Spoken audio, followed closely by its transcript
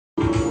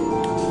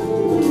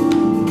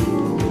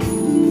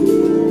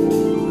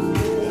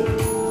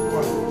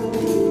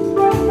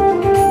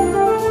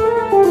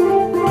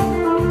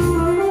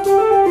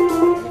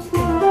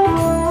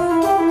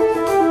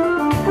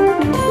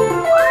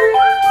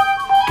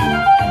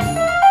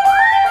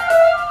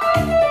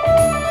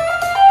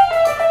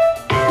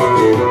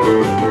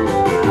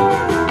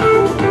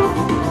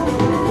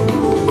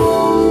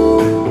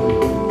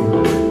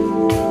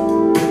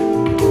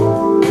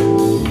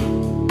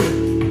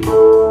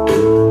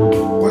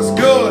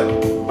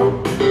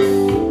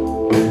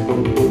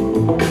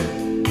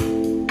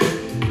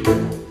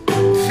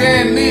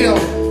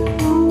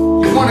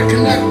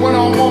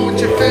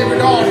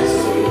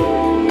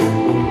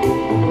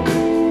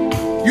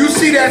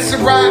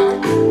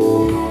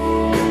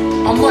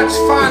A much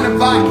finer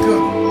vodka.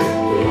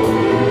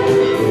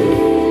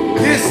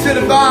 Here's to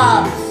the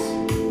vibes.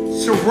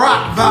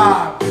 Ciroc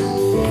vibes.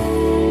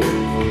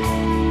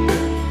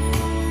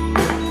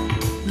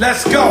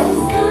 Let's go.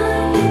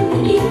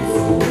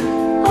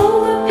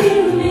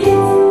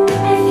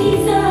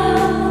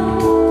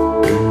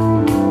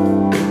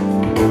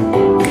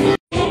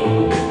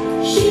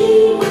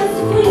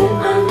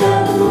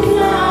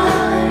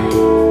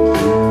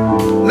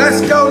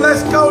 Let's go,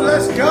 let's go,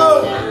 let's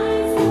go.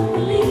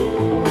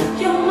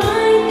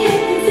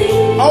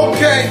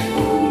 Okay.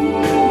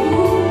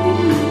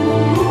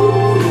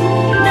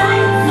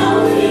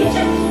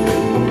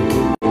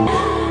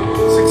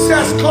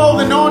 Success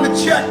Clothing on the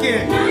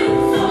check-in.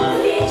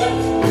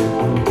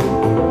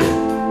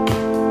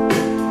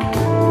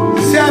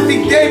 Savvy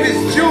Davis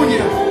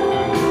Jr.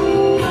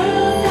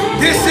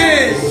 This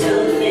is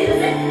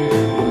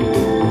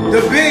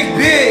the big.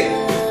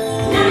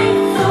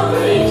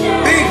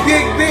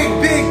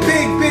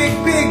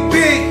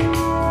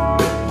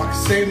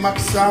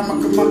 Makasa,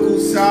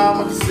 makamakusa,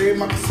 makase,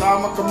 makasa,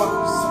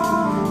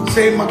 makamakusa.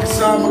 Say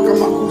makasa,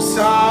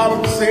 makamakusa,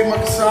 makase,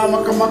 makasa,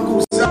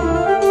 makamakusa.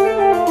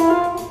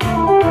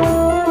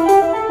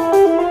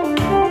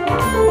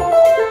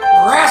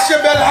 Rasha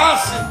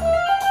Belhassan.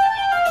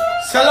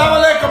 Salam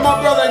alaikum, my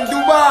brother in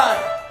Dubai.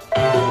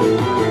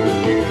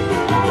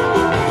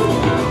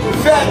 The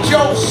Fat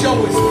Joe Show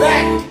is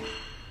back.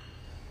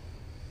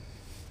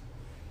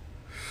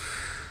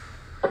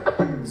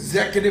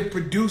 Executive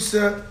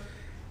producer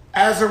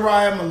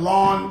Azariah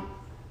Milan,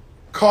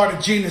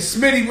 Cartagena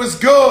Smitty was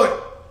good.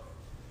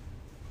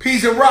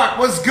 Pizza Rock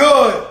was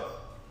good.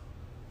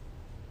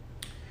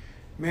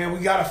 Man, we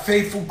got a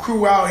faithful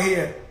crew out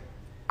here.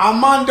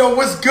 Armando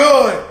was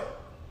good.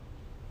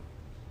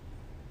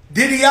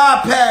 Diddy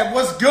iPad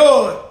was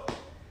good.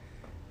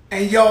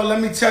 And yo,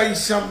 let me tell you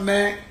something,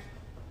 man.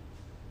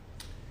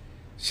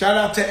 Shout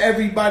out to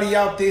everybody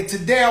out there.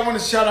 Today I want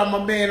to shout out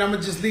my man. I'm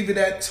going to just leave it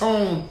at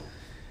Tone.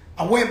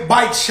 I went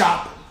bike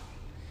shopping.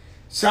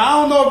 So I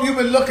don't know if you've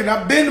been looking.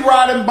 I've been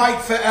riding bike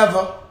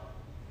forever.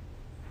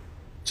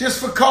 Just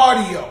for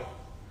cardio.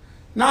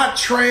 Not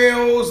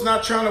trails,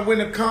 not trying to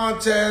win a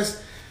contest,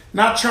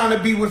 not trying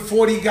to be with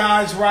 40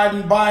 guys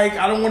riding bike.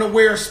 I don't want to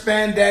wear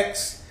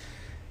spandex.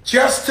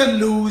 Just to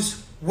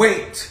lose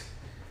weight.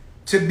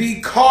 To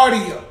be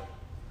cardio.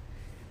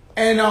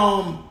 And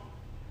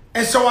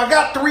so I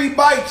got 3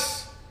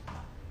 bikes.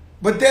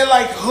 But they're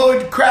like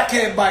hood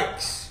crackhead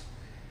bikes.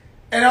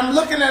 And I'm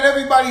looking at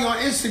everybody on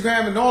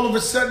Instagram, and all of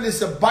a sudden it's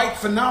a bike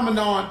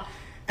phenomenon,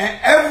 and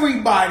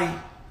everybody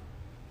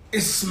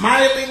is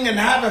smiling and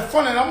having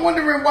fun. And I'm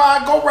wondering why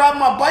I go ride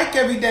my bike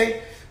every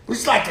day.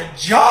 It's like a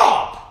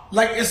job.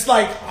 Like, it's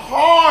like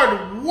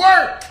hard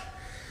work.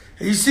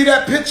 And you see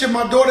that picture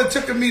my daughter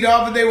took of me the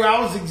other day where I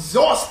was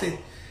exhausted,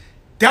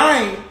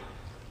 dying.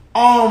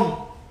 And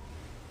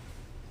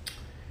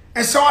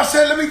so I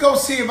said, let me go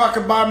see if I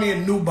could buy me a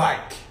new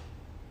bike.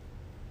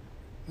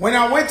 When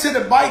I went to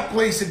the bike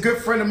place, a good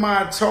friend of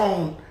mine,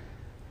 Tone,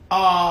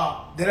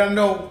 that I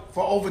know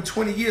for over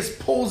 20 years,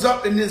 pulls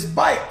up in this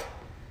bike.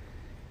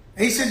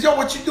 And he says, yo,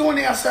 what you doing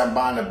there? I said, I'm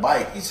buying a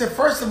bike. He said,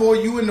 first of all,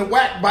 you in the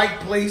whack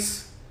bike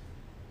place.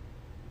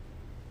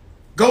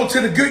 Go to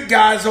the good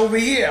guys over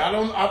here. I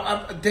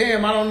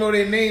don't know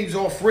their names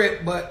off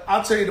rip, but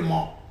I'll tell you them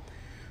all.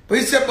 But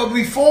he said, but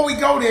before we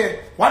go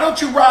there, why don't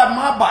you ride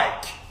my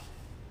bike?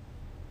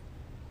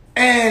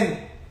 And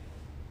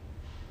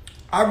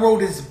I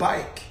rode his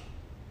bike.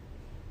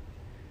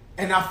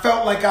 And I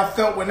felt like I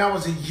felt when I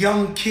was a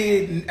young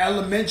kid in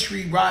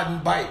elementary riding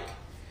bike.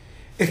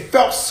 It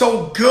felt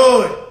so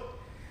good.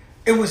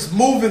 It was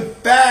moving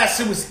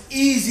fast. It was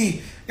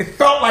easy. It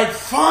felt like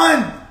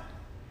fun.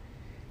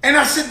 And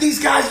I said,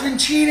 these guys been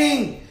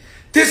cheating.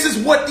 This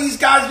is what these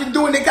guys been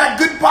doing. They got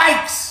good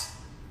bikes.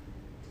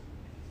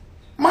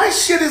 My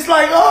shit is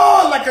like,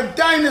 like a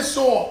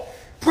dinosaur.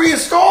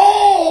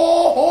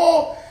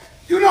 Prehistoric.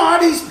 You know how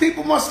these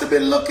people must have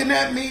been looking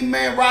at me,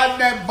 man, riding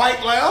that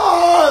bike like,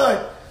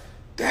 like,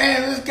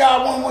 damn, this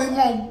guy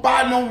won't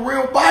buy no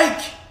real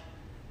bike.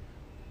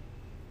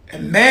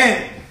 And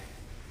man,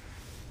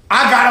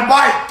 I got a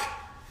bike.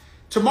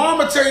 Tomorrow I'm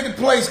going to tell you the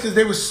place because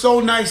they were so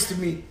nice to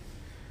me.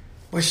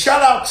 But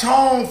shout out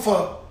Tone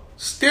for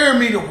steering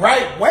me the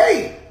right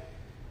way.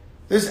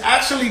 There's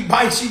actually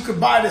bikes you could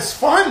buy that's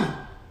fun.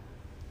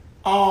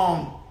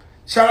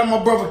 Shout out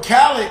my brother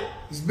Khaled.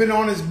 He's been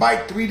on his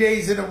bike 3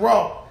 days in a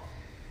row.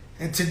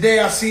 And today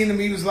I seen him,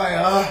 he was like,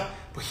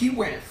 but he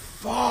went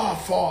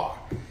far.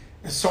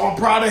 And so I'm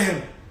proud of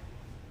him.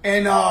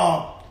 And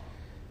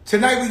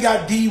tonight we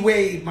got D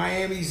Wade,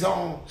 Miami's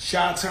own,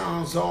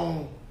 Chi-Town's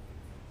own,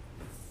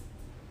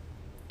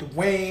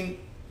 Dwyane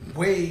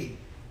Wade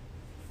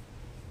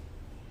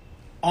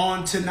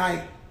on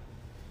tonight.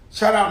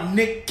 Shout out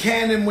Nick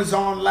Cannon was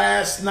on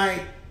last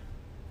night.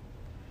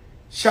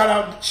 Shout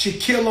out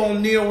Shaquille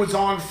O'Neal was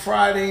on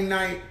Friday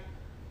night.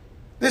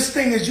 This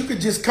thing is, you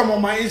could just come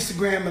on my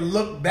Instagram and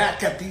look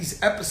back at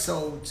these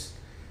episodes.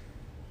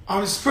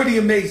 It's pretty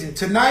amazing.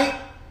 Tonight,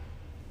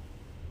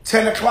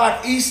 10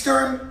 o'clock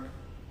Eastern,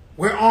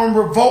 We're on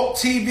Revolt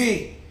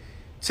TV.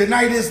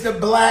 Tonight is the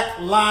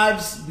Black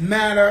Lives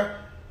Matter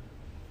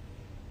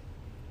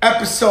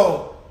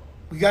episode.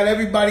 We got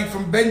everybody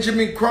from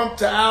Benjamin Crump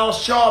to Al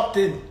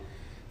Sharpton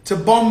to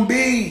Bum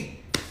B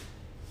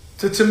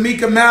to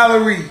Tamika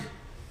Mallory.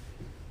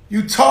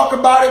 You talk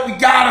about it, we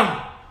got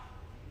them.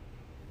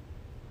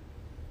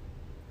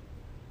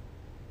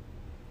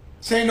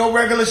 This ain't no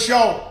regular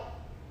show.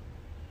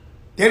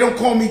 They don't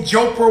call me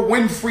Joprah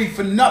Winfrey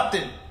for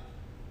nothing.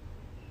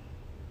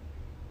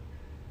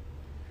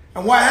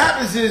 And what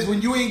happens is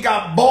when you ain't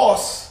got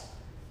boss,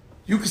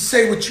 you can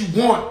say what you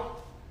want.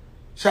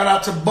 Shout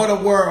out to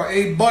Butterworld.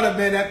 Hey, Butter,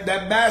 man,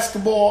 that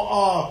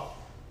basketball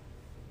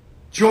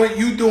joint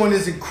you doing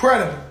is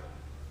incredible.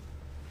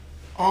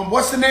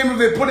 What's the name of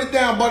it? Put it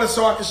down, Butter,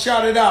 so I can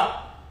shout it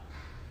out.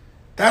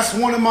 That's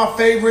one of my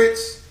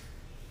favorites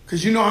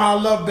because you know how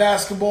I love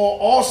basketball.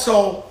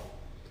 Also,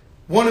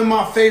 one of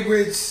my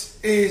favorites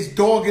is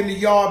Dog in the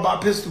Yard by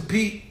Pistol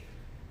Pete.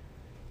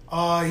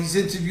 He's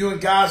interviewing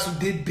guys who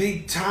did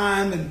big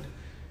time and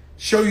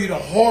show you the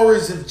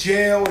horrors of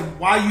jail and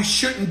why you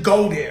shouldn't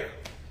go there.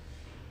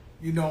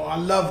 You know, I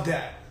love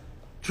that.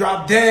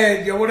 Drop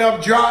Dead. Yo, what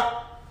up,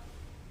 Drop?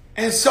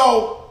 And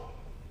so,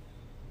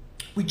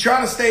 we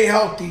trying to stay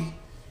healthy.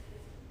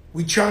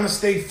 We trying to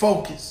stay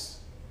focused.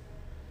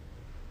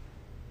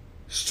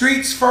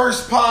 Streets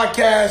First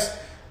Podcast,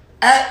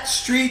 at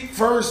Street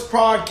First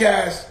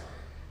Podcast.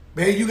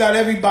 Man, you got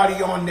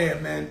everybody on there,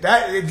 man.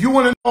 That if you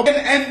want to know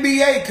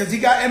NBA, because he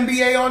got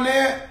NBA on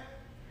there,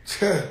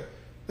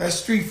 that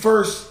Street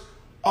First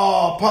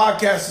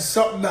Podcast is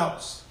something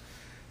else.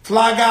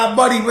 Fly Guy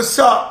Buddy, what's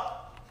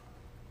up?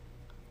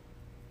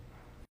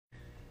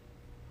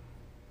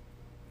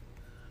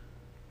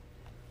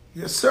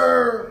 Yes,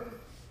 sir.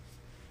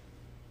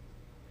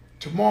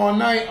 Tomorrow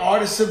night,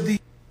 Artist of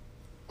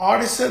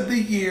the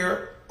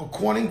Year,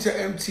 according to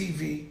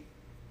MTV,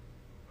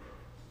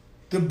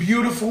 the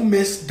beautiful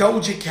Miss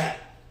Doja Cat.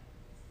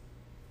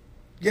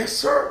 Yes,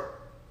 sir.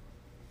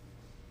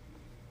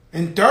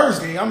 And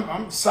Thursday, I'm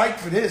psyched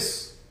for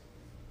this.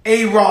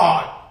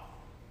 A-Rod.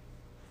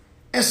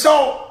 And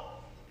so,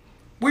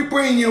 we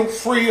bring you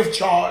free of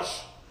charge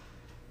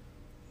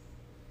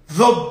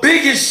the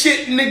biggest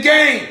shit in the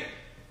game.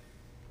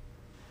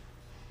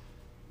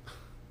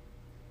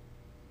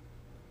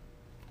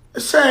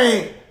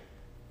 Saying,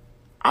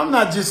 I'm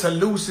not just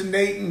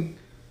hallucinating,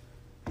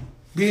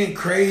 being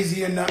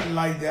crazy or nothing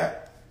like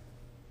that.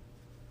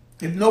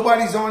 If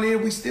nobody's on here,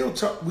 we still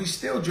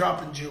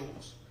dropping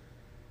jewels.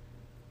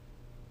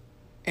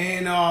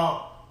 And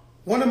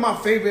one of my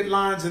favorite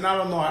lines, and I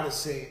don't know how to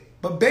say it,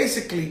 but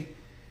basically,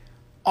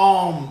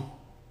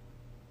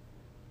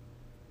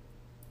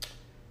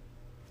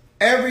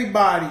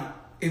 everybody,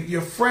 if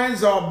your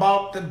friends are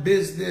about the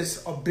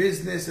business or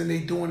business and they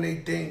doing their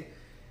thing,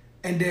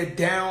 and they're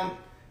down,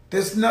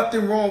 there's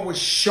nothing wrong with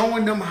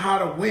showing them how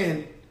to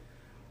win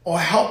or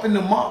helping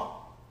them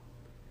up.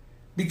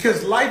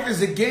 Because life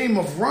is a game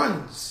of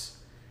runs.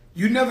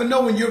 You never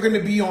know when you're going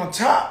to be on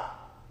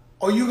top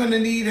or you're going to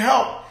need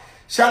help.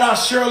 Shout out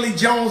Shirley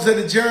Jones of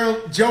the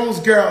Jones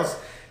Girls.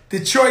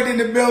 Detroit in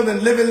the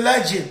building, living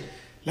legend.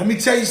 Let me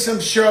tell you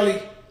something, Shirley.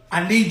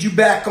 I need you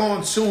back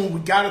on soon.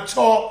 We got to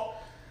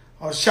talk.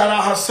 Shout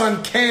out her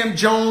son, Cam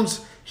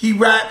Jones. He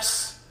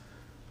raps.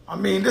 I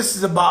mean, this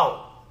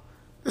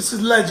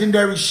is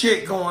legendary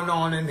shit going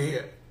on in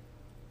here.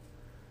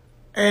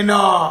 And,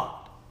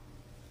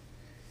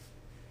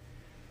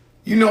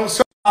 you know,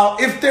 so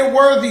if they're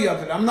worthy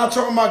of it, I'm not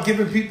talking about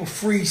giving people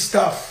free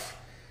stuff.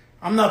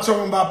 I'm not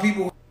talking about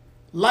people.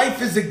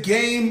 Life is a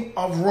game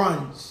of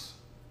runs.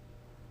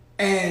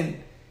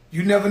 And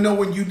you never know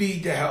when you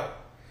need the help.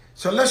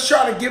 So let's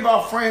try to give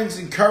our friends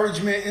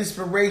encouragement,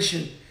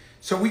 inspiration,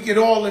 so we can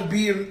all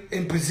be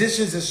in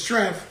positions of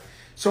strength.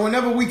 So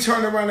whenever we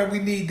turn around and we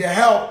need the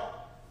help,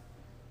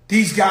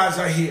 these guys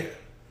are here.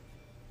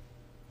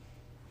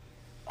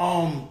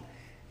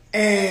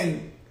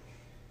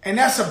 And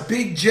that's a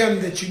big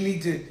gem that you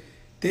need to,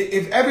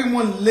 if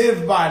everyone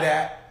lived by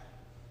that,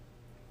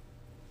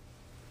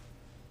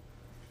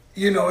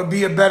 you know, it'd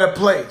be a better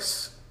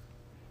place.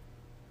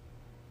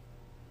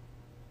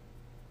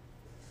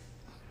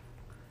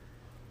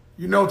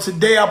 You know,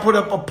 today I put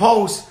up a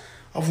post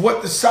of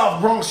what the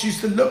South Bronx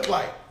used to look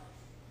like,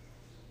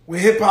 where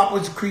hip hop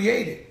was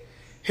created.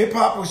 Hip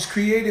hop was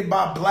created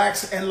by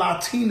blacks and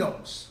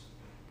Latinos,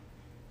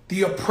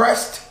 the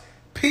oppressed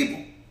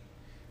people,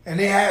 and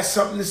they had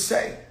something to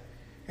say.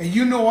 And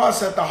you know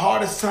us at the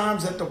hardest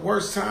times, at the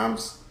worst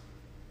times,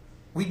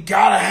 we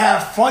gotta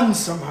have fun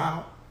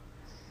somehow.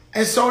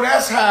 And so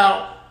that's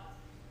how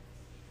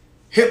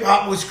hip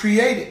hop was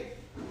created.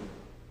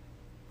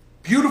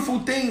 Beautiful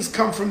things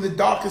come from the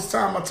darkest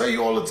time. I tell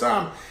you all the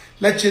time,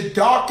 let your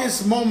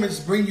darkest moments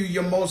bring you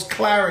your most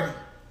clarity.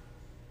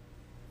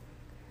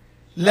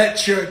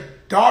 Let your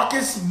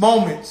darkest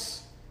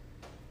moments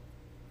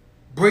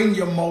bring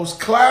your most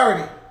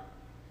clarity.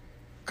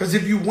 Because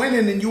if you're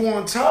winning and you're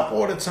on top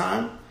all the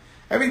time,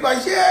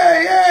 everybody's,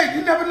 yeah,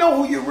 you never know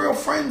who your real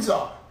friends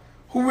are,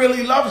 who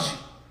really loves you.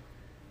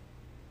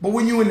 But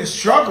when you're in the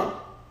struggle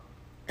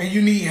and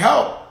you need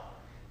help,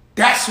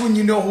 that's when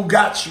you know who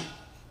got you.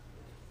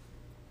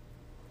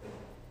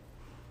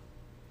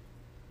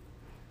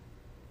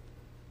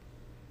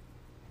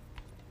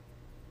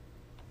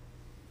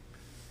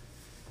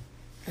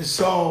 And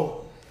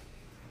so,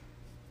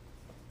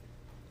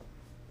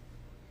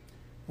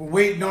 we're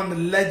waiting on the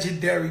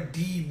legendary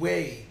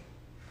Dwyane.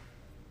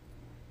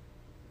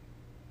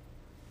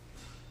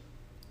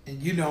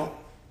 And you know,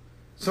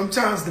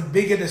 sometimes the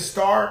bigger the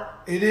star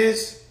it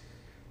is,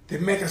 they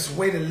make us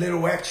wait a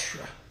little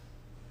extra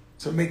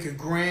to make a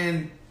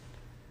grand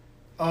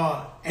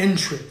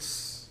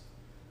entrance.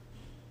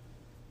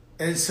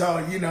 And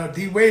so, you know,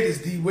 Dwyane is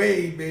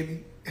Dwyane,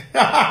 baby.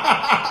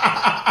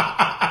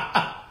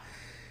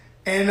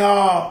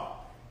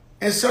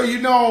 And so, you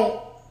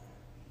know,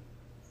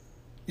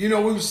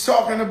 we was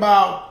talking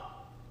about,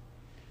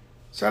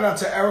 shout out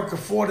to Erica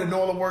Ford and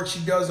all the work she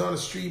does on the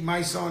street,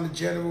 Mice on the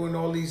General and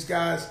all these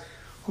guys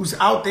who's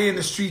out there in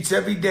the streets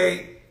every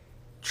day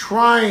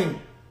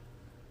trying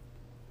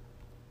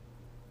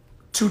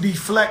to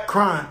deflect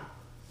crime.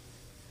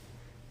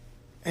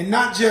 And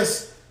not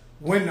just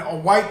when a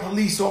white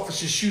police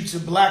officer shoots a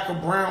black or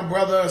brown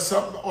brother or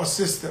something or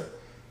sister.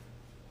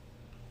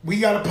 We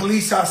got to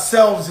police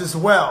ourselves as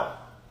well.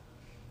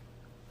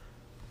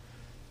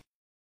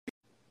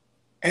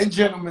 And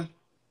gentlemen,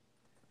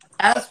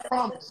 as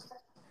promised,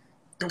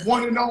 the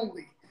one and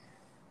only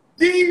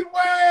Dwyane.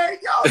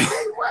 Yo,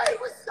 Dwyane,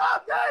 what's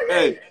up, baby?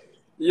 Hey,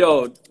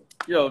 yo,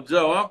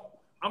 Joe,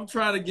 I'm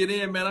trying to get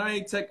in, man. I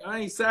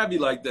ain't savvy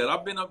like that.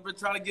 I've been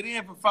trying to get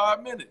in for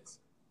 5 minutes.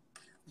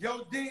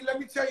 Yo, D, let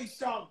me tell you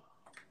something.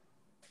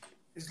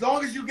 As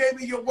long as you gave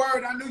me your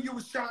word, I knew you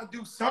was trying to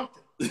do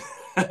something.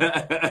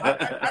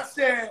 I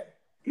said,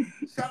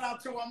 shout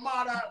out to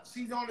Amada.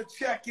 She's on the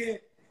check-in.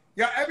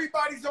 Yo,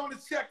 everybody's on the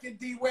check-in,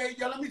 Dwyane.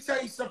 Yo, let me tell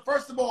you something.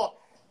 First of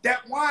all,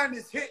 that wine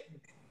is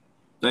hitting.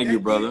 Thank you,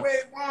 brother.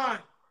 Dwyane wine.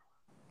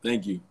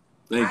 Thank you.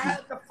 I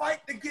had to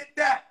fight to get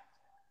that.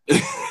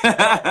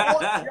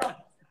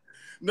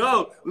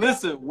 No,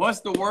 listen, once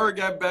the word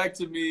got back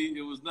to me,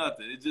 it was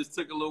nothing. It just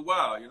took a little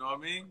while, you know what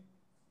I mean?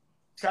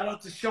 Shout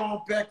out to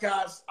Sean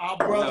Pecos, our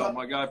brother. Yeah,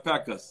 my guy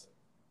Pecos.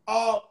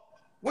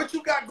 What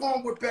you got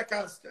going with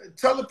Pecos?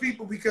 Tell the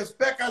people, because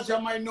Pecos, y'all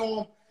might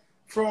know him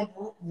from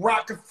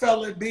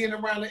Rockefeller, being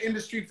around the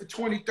industry for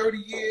 20, 30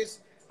 years.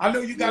 I know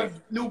you got a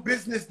new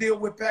business deal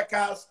with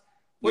Pecos.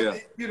 Yeah.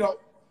 You know.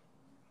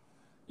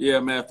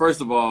 Yeah, man.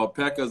 First of all,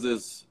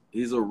 Pecos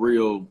he's a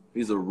real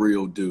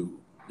dude.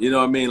 You know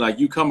what I mean? Like,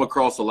 you come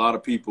across a lot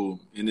of people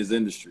in this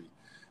industry,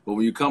 but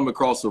when you come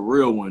across a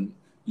real one,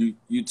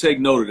 you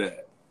take note of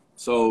that.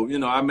 So, you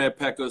know, I met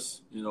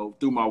Pecos, you know,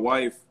 through my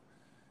wife,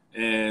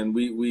 and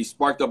we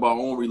sparked up our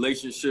own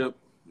relationship,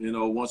 you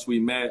know, once we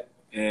met,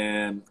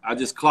 and I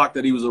just clocked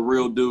that he was a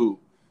real dude.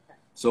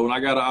 So when I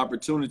got an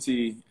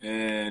opportunity,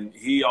 and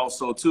he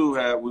also too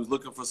was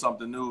looking for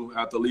something new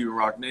after leaving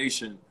Rock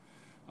Nation,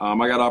 I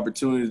got an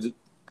opportunity.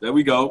 There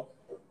we go.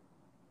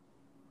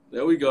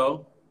 There we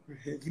go.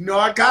 You know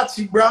I got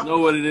you, bro. You know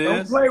what it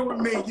is. Don't play with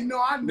me. You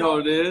know I know. You know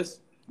it is.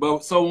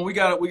 But so when we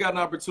got an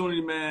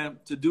opportunity, man,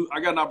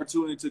 I got an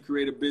opportunity to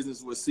create a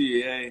business with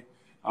CAA.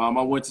 I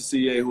went to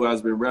CAA, who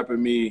has been repping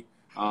me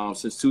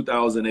since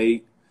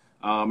 2008.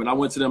 And I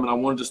went to them and I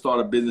wanted to start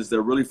a business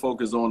that really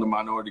focused on the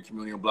minority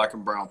community and black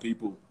and brown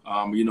people.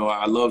 You know,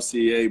 I love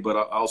CAA, but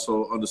I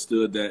also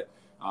understood that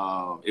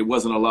it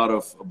wasn't a lot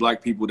of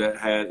black people that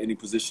had any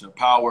position of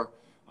power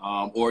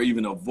or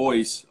even a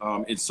voice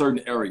in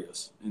certain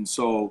areas. And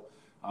so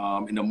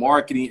in the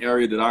marketing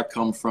area that I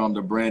come from,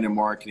 the brand and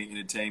marketing,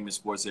 entertainment,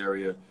 sports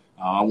area,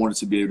 I wanted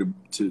to be able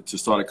to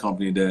start a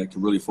company that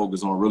could really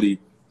focus on really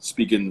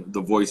speaking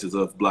the voices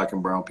of black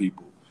and brown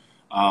people.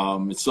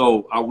 And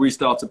so I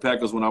reached out to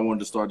Pecos when I wanted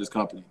to start this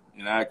company,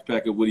 and I asked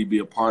Pecos would he be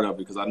a part of it,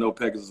 because I know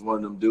Pecos is one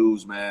of them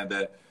dudes, man,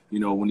 that, you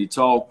know, when he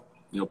talk,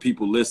 you know,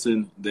 people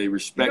listen, they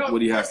respect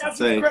what he has to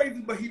say. He's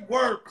crazy, but he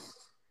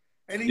works,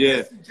 and he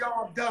gets the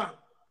job done.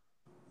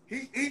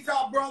 He's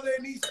our brother,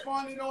 and he's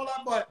fun and all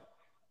that, but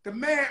the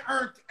man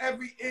earned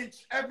every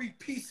inch, every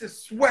piece of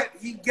sweat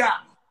he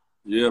got.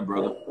 Yeah,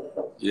 brother.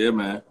 Yeah,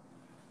 man.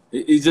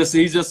 He's just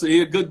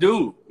a good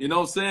dude. You know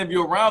what I'm saying? If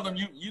you're around him,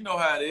 you know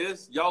how it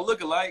is. Y'all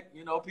look alike.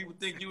 You know, people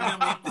think you him.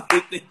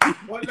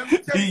 Well, let me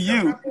tell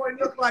you, that boy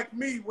look like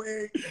me,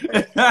 Wade.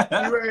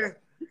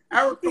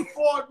 Erica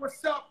Ford,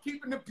 what's up?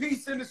 Keeping the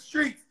peace in the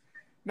streets.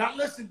 Now,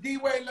 listen,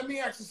 Dwyane, let me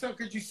ask you something,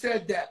 because you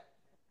said that.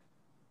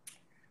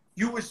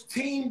 You was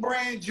Team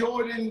Brand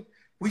Jordan.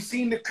 We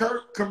seen the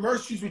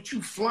commercials with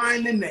you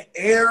flying in the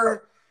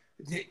air.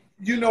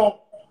 You know,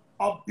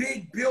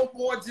 big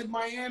billboards in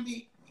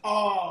Miami.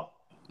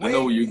 I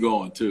know where you're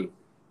going, too.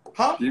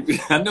 Huh?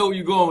 I know where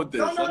you're going with this.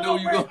 No, I know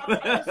where you're going.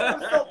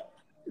 So,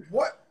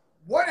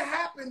 what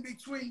happened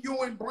between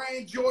you and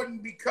Brand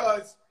Jordan?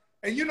 Because,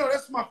 and you know,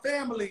 that's my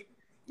family.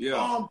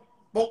 Yeah.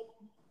 But,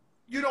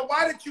 you know,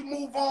 why did you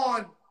move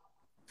on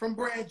from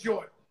Brand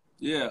Jordan?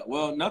 Yeah,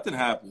 well, nothing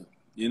happened.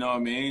 You know what I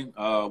mean?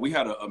 We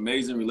had an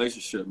amazing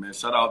relationship, man.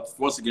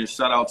 Once again,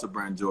 shout out to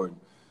Brand Jordan.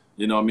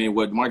 You know what I mean?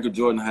 What Michael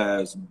Jordan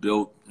has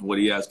built, what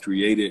he has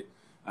created,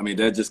 I mean,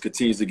 that just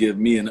continues to give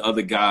me and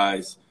other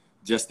guys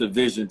just the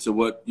vision to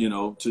what, you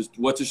know, to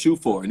what to shoot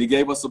for. And he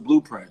gave us a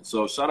blueprint.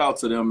 So shout out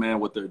to them,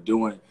 man, what they're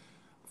doing.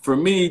 For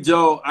me,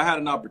 Joe, I had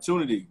an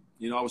opportunity.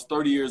 You know, I'm a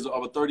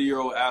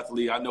 30-year-old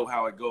athlete. I know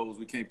how it goes.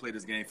 We can't play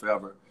this game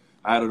forever.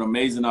 I had an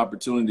amazing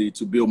opportunity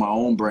to build my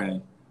own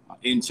brand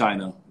in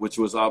China, which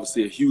was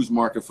obviously a huge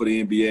market for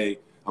the NBA,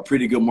 a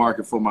pretty good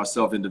market for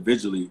myself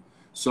individually.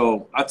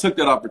 So I took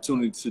that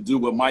opportunity to do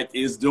what Mike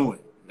is doing.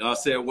 And I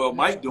said, well,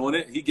 Mike doing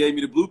it. He gave me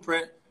the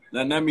blueprint.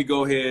 Now let me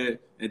go ahead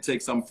and take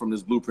something from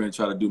this blueprint and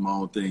try to do my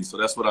own thing. So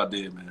that's what I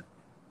did, man.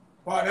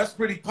 Wow, that's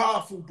pretty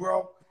powerful,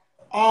 bro.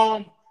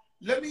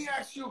 Let me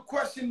ask you a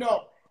question,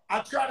 though.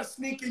 I tried to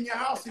sneak in your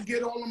house and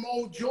get all them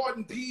old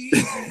Jordan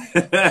PEs,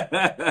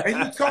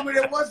 and you told me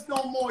there was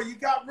no more. You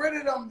got rid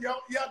of them, yo.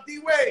 Yo,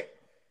 D-Wade.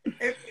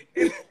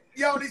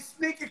 Yo, these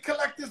sneaker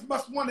collectors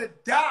must want to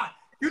die.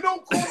 You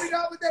don't call me the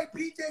other day.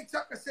 PJ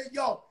Tucker said,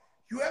 yo,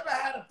 you ever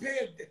had a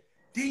pair of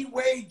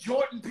D-Wade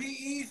Jordan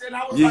PEs? And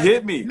I was like,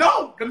 hit me.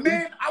 No, the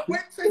man, I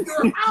went to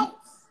your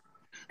house.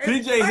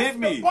 PJ hit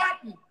me.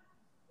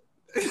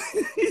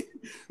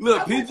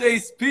 Look,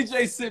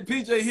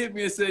 PJ hit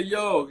me and said,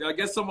 "Yo, I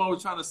guess someone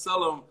was trying to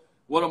sell him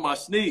one of my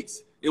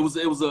sneaks. It was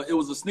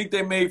a sneak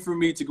they made for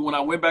me to go when I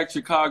went back to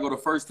Chicago the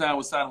first time I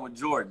was signing with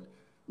Jordan.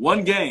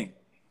 One game,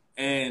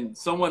 and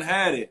someone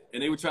had it,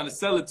 and they were trying to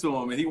sell it to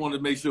him, and he wanted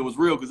to make sure it was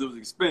real because it was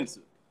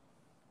expensive."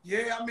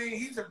 Yeah, I mean,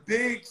 he's a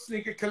big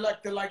sneaker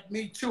collector like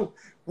me too.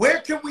 Where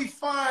can we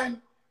find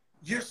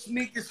your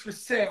sneakers for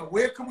sale?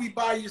 Where can we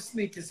buy your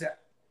sneakers at?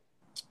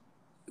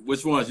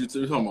 Which ones you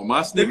talking about?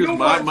 My sneakers,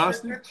 my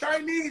sneakers. The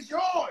Chinese,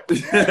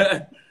 yours.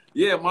 Yeah,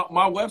 yeah,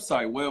 my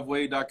website,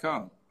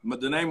 wayofwade.com.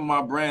 But the name of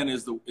my brand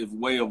is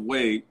Way of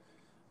Wade.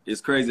 It's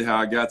crazy how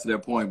I got to that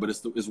point, but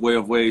it's Way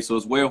of Wade. So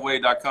it's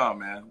wayofwade.com,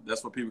 man.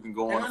 That's where people can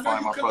go on and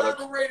find my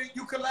product.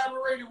 You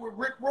collaborated with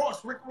Rick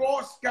Ross. Rick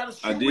Ross got a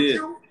shoe with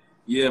you?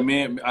 Yeah,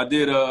 man. I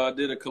did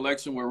a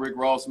collection with Rick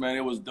Ross, man.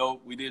 It was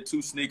dope. We did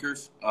 2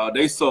 sneakers.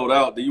 They sold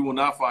out. You will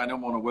not find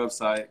them on the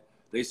website.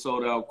 They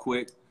sold out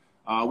quick.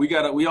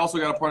 We also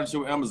got a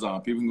partnership with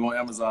Amazon. People can go on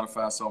Amazon and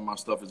find some of my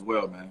stuff as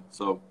well, man.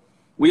 So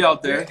we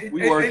out there.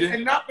 We working.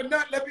 And not for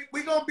nothing,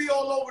 we're going to be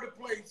all over the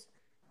place,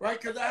 right?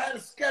 Because I had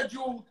a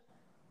scheduled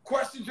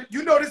questions.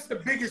 You know this is the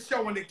biggest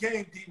show in the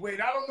game,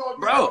 D-Wade. I don't know if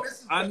you know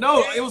this is I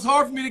know. It was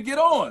hard for me to get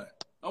on.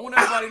 I want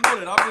everybody to know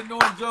that. I've been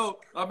doing Joe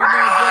for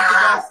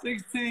about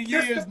 16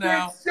 years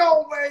now.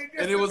 Show, Wade.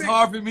 And it was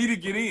hard for me to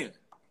get in.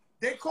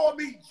 They call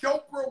me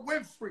Jopra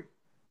Winfrey.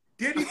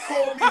 Diddy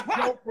called me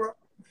Jopra.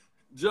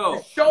 Joe,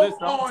 listen,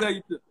 I'm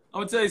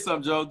gonna tell you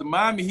something, Joe. The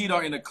Miami Heat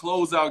are in a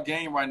closeout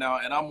game right now,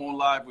 and I'm on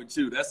live with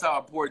you. That's how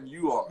important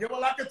you are. Yeah,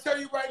 well, I can tell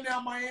you right now,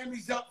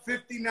 Miami's up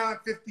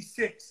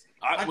 59-56.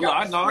 I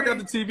got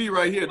the TV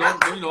right here.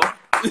 Don't you know?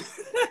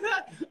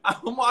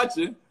 I'm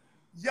watching.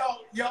 Yo,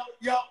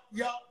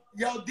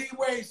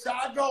 D-Wade. So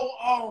I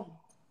go.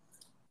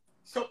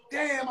 So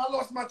damn, I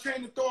lost my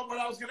train of thought. What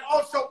I was gonna.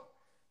 Oh, so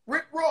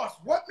Rick Ross,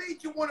 what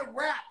made you want to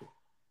rap?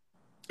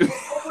 Was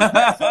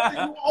that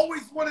something you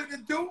always wanted to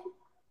do?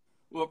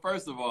 Well,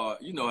 first of all,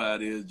 you know how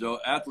it is, Joe.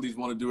 Athletes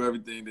want to do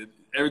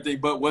everything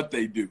but what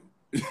they do.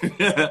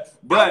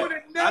 But I would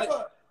have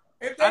never.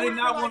 If they would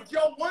have been like,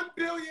 Joe, $1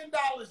 billion,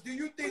 do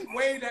you think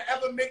Wade would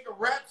ever make a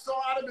rap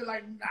song? I'd have been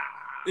like, nah.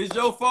 It's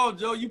your fault,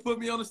 Joe. You put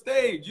me on the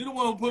stage. You the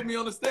one who put me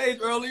on the stage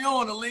early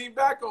on and leaned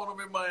back on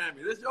him in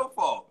Miami. That's your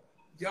fault.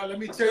 Yo, let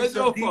me tell you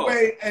something,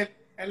 D-Wade.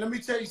 And let me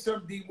tell you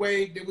something,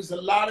 D-Wade. There was a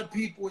lot of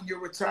people in your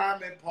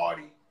retirement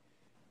party.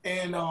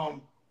 And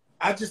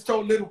I just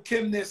told little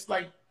Kim this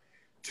like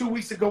 2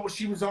 weeks ago when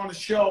she was on the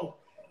show.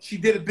 She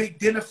did a big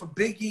dinner for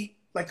Biggie,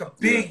 like a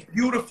big,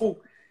 beautiful,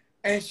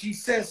 and she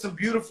said some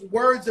beautiful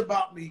words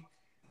about me.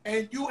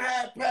 And you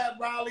had Pat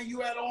Riley,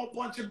 you had a whole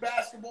bunch of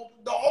basketball.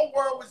 The whole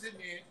world was in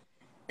there.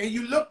 And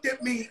you looked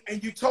at me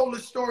and you told a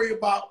story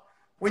about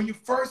when you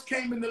first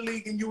came in the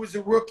league and you was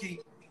a rookie.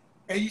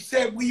 And you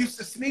said we used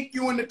to sneak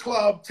you in the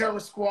club, Terror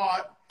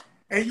Squad,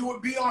 and you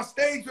would be on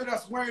stage with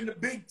us wearing the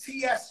big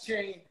TS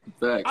chain.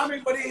 Thanks. I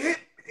mean, but it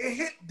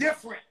hit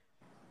different.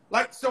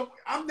 Like, so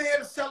I'm there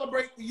to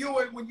celebrate with you.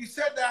 And when you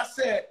said that, I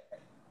said,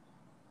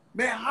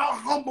 man, how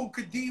humble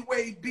could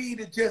D-Wade be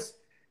to just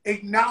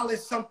acknowledge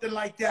something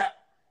like that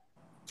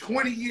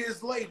 20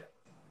 years later?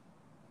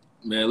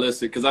 Man,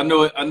 listen, because I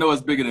know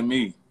it's bigger than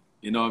me.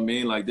 You know what I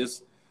mean? Like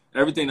this,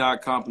 everything that I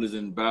accomplished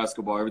in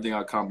basketball, everything I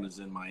accomplished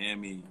in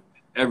Miami,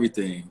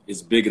 everything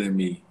is bigger than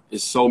me.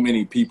 It's so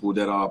many people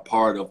that are a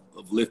part of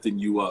lifting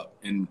you up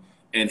and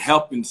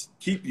helping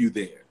keep you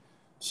there.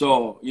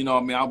 So, you know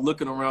what I mean? I'm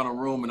looking around the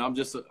room and I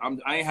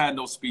ain't had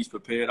no speech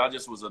prepared. I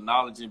just was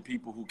acknowledging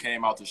people who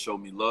came out to show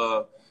me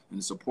love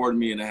and support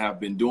me, and I have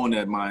been doing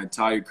that my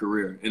entire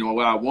career. And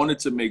what I wanted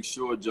to make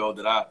sure, Joe,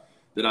 that I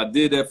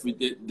did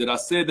that I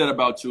said that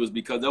about you is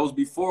because that was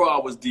before I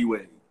was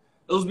D-Wade.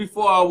 It was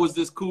before I was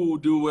this cool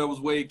dude where it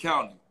was Wade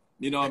County.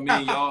 You know what I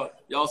mean?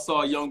 Y'all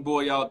saw a young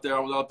boy out there. I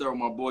was out there with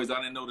my boys. I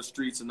didn't know the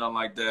streets and nothing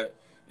like that.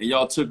 and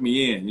y'all took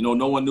me in. You know,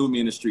 no one knew me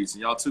in the streets,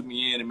 and y'all took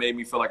me in and made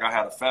me feel like I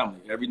had a family.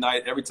 Every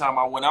night, every time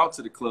I went out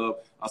to the club,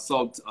 I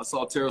saw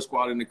Terror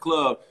Squad in the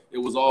club. It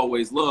was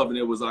always love, and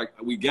it was like,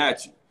 we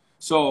got you.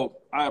 So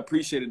I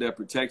appreciated that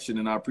protection,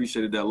 and I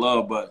appreciated that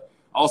love, but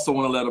I also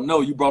want to let them know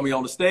you brought me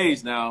on the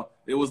stage now.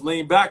 It was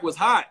Lean Back was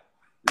hot.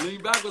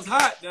 Lean Back was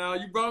hot now.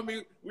 You brought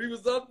me, we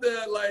was up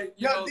there like,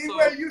 you know.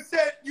 D-Way, you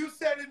said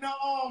in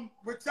the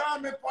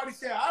retirement party,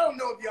 said, I don't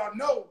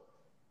know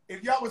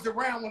if y'all was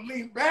around when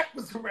Lean Back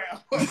was around.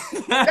 But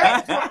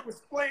that joint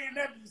was playing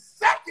every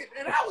second,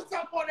 and I was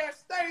up on that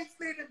stage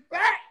leaning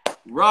back.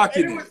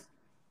 Rocking it.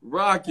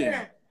 Rocking.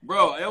 Man.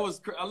 Bro, it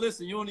was,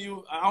 listen,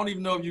 I don't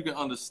even know if you can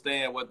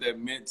understand what that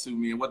meant to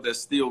me and what that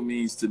still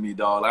means to me,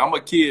 dog. Like, I'm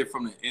a kid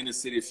from the inner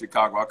city of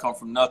Chicago. I come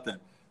from nothing.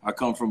 I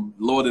come from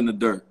Lord in the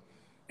dirt.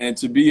 And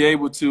to be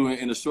able to,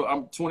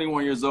 I'm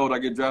 21 years old, I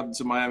get drafted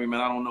to Miami,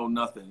 man, I don't know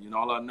nothing. You know,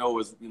 all I know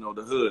is, you know,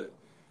 the hood.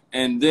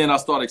 And then I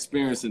start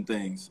experiencing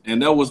things.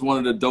 And that was one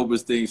of the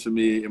dopest things for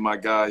me and my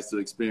guys to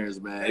experience,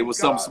 man. It was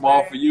something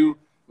small for you,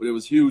 but it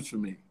was huge for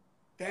me.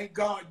 Thank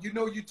God. You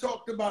know, you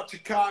talked about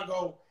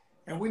Chicago,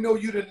 and we know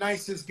you're the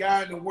nicest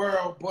guy in the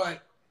world,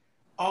 but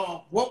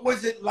what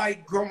was it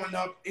like growing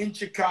up in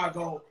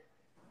Chicago?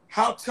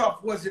 How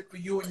tough was it for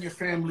you and your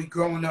family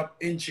growing up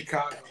in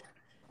Chicago?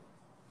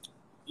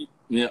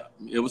 Yeah,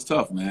 it was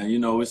tough, man. You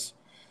know,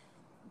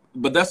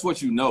 but that's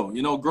what you know.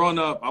 You know, growing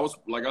up, I was,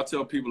 like I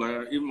tell people,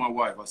 like even my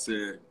wife, I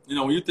said, you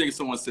know, when you think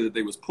someone said that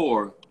they was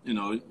poor, you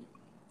know,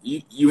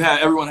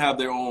 everyone have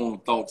their own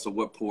thoughts of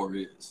what poor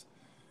is.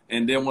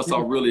 And then once I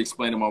really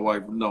explained to my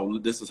wife, no,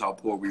 this is how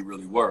poor we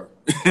really were.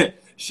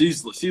 She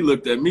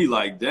looked at me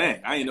like,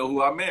 dang, I didn't know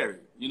who I married.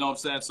 You know what I'm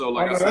saying? So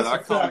like I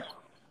said,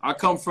 I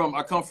come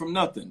from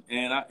nothing.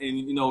 And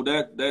you know,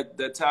 that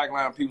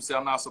tagline, people say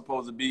I'm not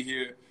supposed to be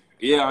here.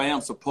 Yeah, I am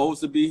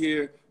supposed to be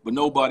here, but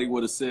nobody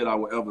would have said I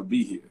would ever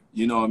be here.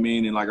 You know what I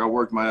mean? And like, I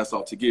worked my ass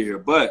off to get here.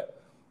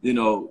 But, you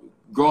know,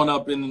 growing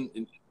up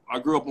I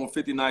grew up on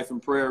 59th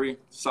and Prairie,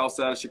 south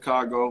side of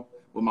Chicago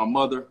with my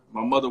mother.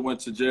 My mother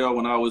went to jail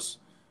when I was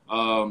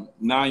 9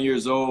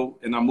 years old,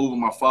 and I moved with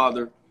my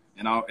father,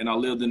 and I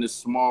lived in this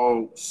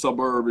small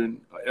suburban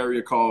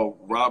area called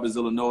Robbins,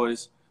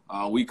 Illinois.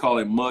 We call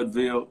it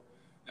Mudville.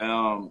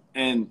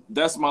 And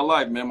that's my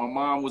life, man. My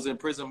mom was in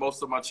prison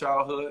most of my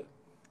childhood.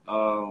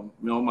 You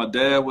know, my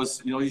dad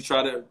was, you know, he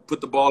tried to put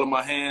the ball in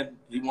my hand.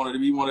 He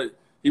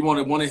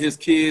wanted one of his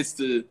kids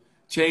to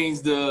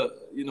change the,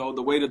 you know,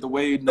 the way that the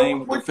Wade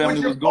name the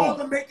family was going. Was your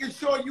father making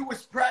sure you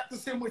was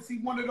practicing? Was he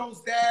one of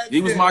those dads?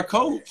 He was my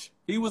coach.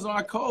 He was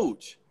my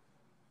coach.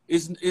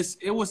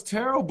 It was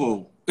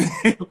terrible. Joe,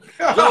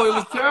 it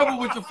was terrible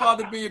with your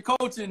father being your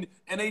coach, and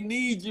they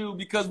need you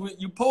because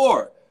you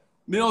poor.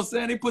 You know what I'm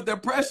saying? They put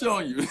that pressure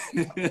on you.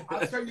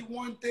 I'll tell you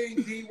one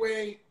thing,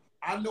 D-Wade.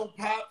 I know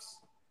Pops.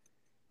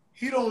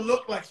 He don't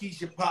look like he's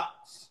your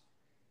Pops.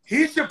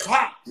 He's your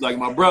Pops. Like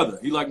my brother.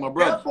 He like my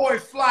brother. That boy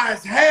fly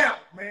as hell,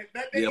 man.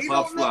 Yeah, he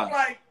Pops don't look fly.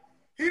 like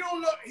he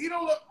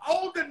don't look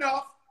old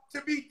enough to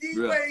be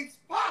D-Wade's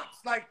Pops.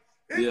 Like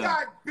this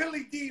guy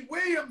Billy D.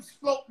 Williams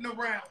floating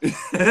around. You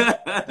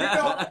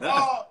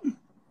know,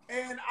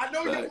 and I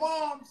know your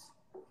mom's,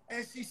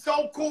 and she's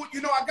so cool.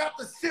 You know, I got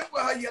to sit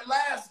with her your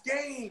last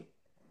game.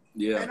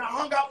 Yeah. And I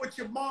hung out with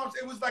your moms.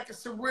 It was like a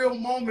surreal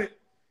moment.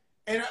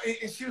 And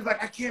she was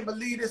like, I can't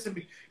believe this. And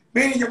me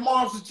and your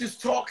moms was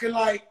just talking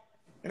like,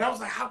 and I was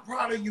like, how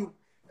proud of you?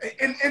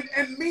 And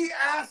me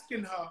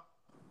asking her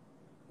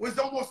was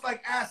almost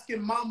like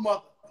asking my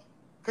mother.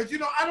 Because, you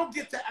know, I don't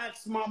get to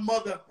ask my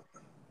mother,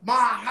 Ma,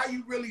 how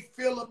you really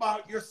feel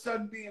about your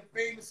son being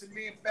famous and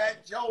being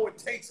Fat Joe and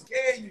takes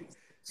care of you.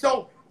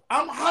 So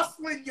I'm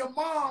hustling your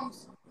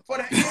moms for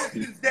the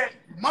answers that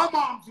my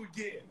moms would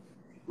give.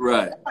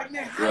 Right. Like,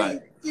 man, how do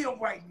you feel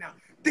right now?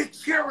 They're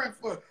cheering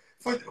for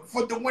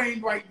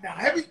Dwyane right now.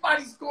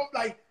 Everybody's going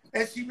like,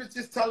 and she was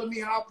just telling me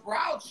how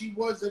proud she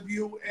was of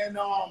you. And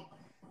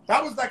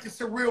that was like a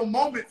surreal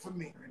moment for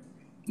me.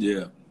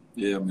 Yeah.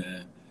 Yeah,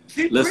 man.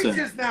 She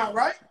preaches now,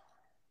 right?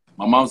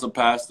 My mom's a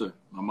pastor.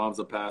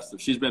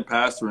 She's been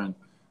pastoring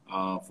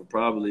for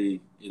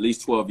probably at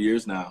least 12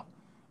 years now.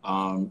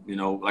 You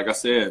know, like I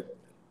said,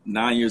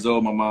 9 years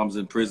old, my mom's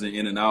in prison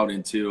in and out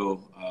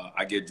until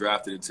I get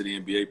drafted into the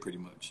NBA pretty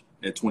much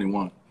at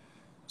 21.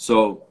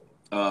 So,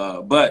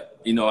 but,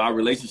 you know, our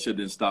relationship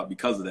didn't stop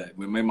because of that.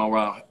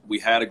 We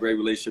had a great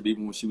relationship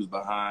even when she was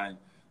behind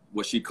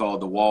what she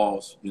called the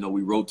walls. You know,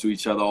 we wrote to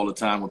each other all the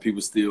time when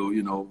people still,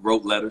 you know,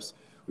 wrote letters.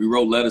 We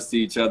wrote letters to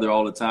each other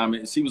all the time.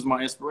 And she was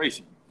my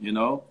inspiration, you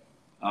know.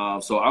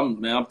 So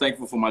I'm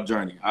thankful for my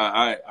journey.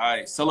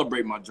 I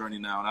celebrate my journey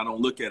now, and I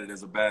don't look at it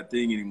as a bad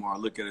thing anymore. I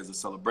look at it as a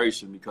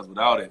celebration because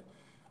without it,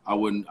 I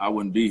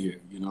wouldn't be here.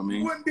 You know what I mean?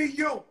 You wouldn't be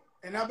you.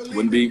 And I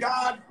believe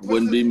God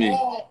puts us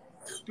all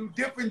through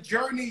different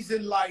journeys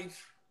in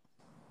life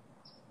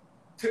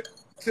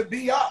to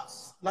be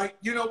us. Like,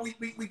 you know,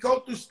 we go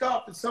through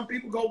stuff, and some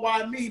people go,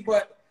 why me?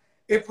 But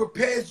it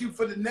prepares you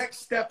for the next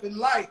step in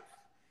life,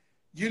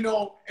 you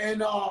know.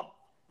 And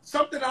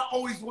something I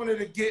always wanted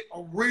to get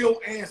a real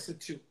answer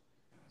to.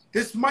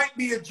 This might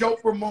be a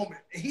Joker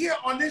moment. Here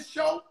on this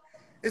show,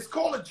 it's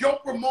called a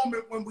Joker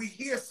moment when we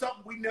hear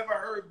something we never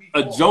heard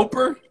before. A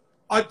Joker?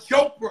 A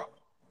Joker.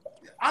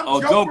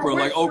 I'm Joker,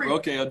 like Oprah.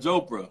 Okay, a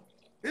Joker.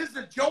 This is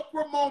a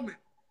Joker moment.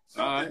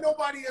 Something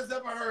nobody has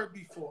ever heard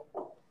before.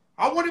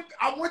 I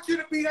want you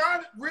to be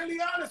honest, really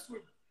honest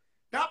with me.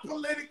 Not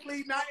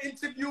politically, not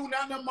interview,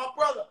 not my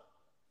brother.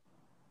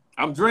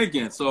 I'm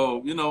drinking,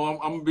 so, you know, I'm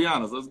going to be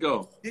honest. Let's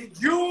go. Did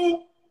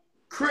you,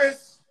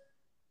 Chris,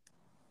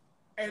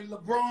 and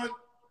LeBron,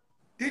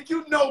 did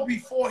you know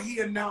before he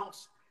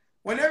announced,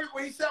 when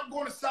he said, I'm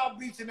going to South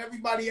Beach and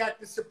everybody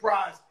acted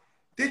surprised,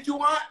 did you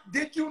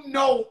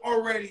know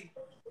already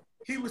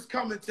he was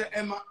coming to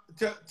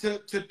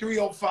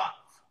 305?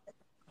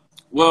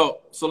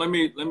 Well, so let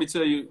me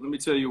tell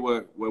you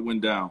what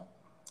went down.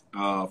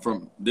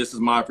 This is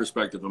my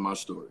perspective and my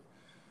story.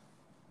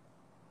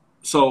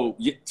 So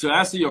to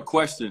answer your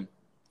question,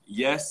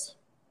 yes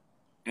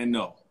and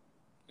no,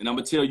 and I'm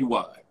gonna tell you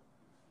why.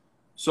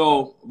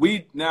 So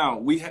we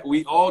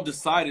all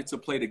decided to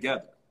play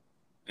together,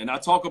 and I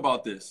talk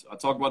about this. I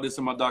talk about this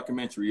in my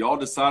documentary. We all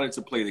decided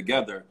to play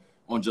together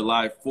on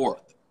July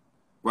 4th,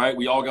 right?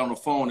 We all got on the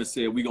phone and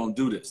said we're gonna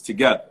do this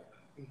together.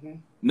 Mm-hmm.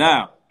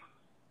 Now,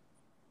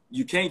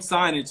 you can't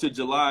sign it to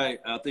July,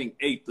 I think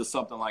 8th or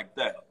something like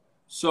that.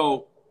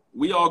 So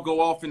we all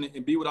go off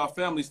and be with our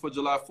families for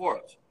July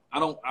 4th.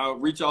 I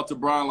reach out to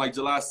Brian like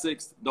July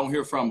 6th, don't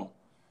hear from him.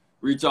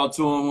 Reach out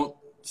to him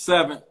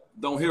 7th,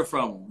 don't hear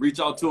from him. Reach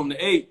out to him the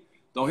 8th,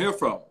 don't hear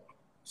from him.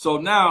 So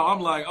now I'm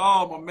like,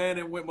 oh, my man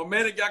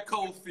had got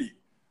cold feet.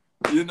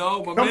 You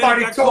know,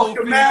 somebody talked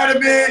him out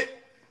of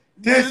it.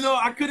 You know,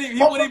 he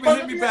wouldn't even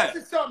hit me back.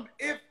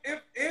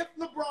 If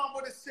LeBron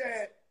would have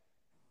said,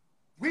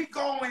 we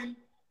going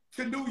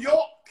to New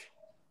York,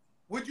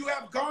 would you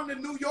have gone to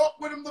New York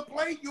with him to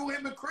play, you,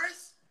 him, and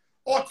Chris?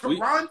 Or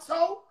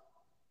Toronto?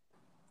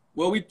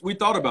 Well, we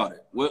thought about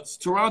it. Well,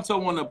 Toronto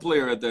wasn't a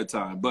player at that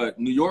time, but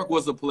New York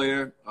was a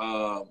player.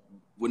 Well,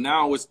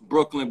 now it's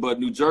Brooklyn, but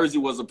New Jersey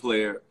was a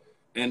player,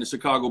 and the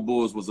Chicago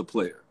Bulls was a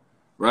player,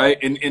 right?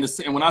 And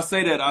when I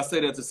say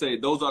that to say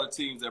those are the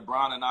teams that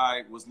Brian and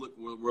I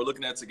were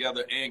looking at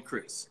together, and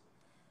Chris.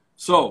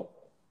 So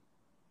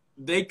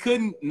they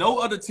couldn't. No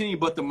other team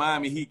but the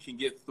Miami Heat can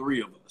get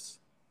 3 of us.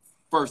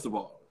 First of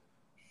all,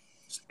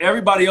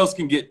 everybody else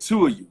can get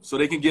 2 of you, so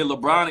they can get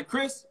LeBron and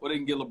Chris, or they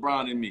can get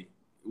LeBron and me.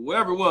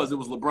 Whoever it was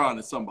LeBron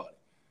and somebody.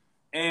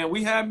 And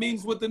we had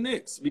meetings with the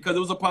Knicks because it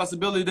was a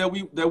possibility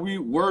that we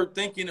were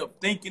thinking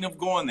of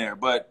going there,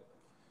 but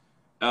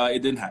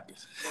it didn't happen.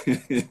 So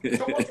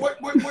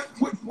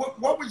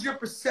what was your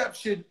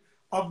perception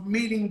of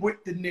meeting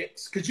with the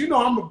Knicks? Because you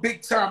know I'm a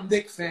big time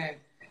Knicks fan.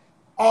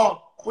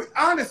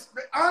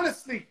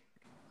 Honestly,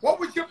 what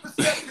was your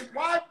perception?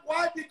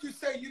 Why did you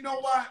say, you know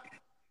what?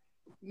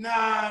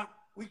 Nah,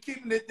 we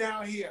keeping it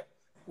down here.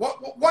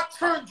 What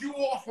turned you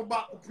off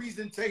about the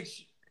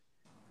presentation?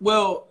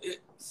 Well,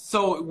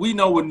 so we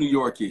know what New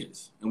York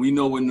is, and we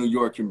know what New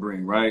York can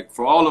bring, right?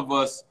 For all of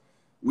us,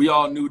 we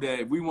all knew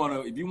that if you want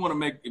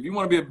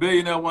to be a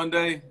billionaire one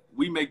day,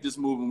 we make this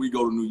move and we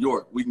go to New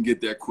York. We can get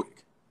there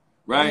quick,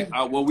 right?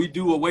 What we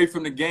do away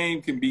from the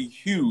game can be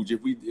huge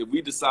if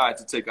we decide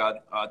to take our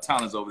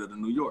talents over to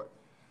New York.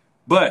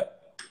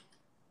 But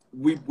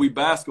we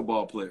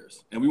basketball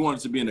players, and we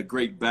wanted to be in a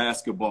great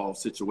basketball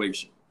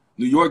situation.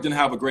 New York didn't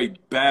have a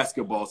great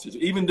basketball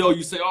situation, even though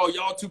you say, oh,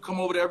 y'all two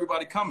come over there,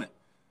 everybody coming.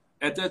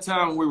 At that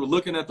time, we were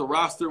looking at the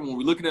roster, when we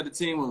were looking at the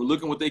team, when we were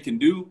looking at what they can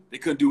do, they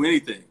couldn't do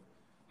anything.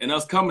 And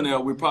us coming there,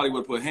 we probably would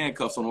have put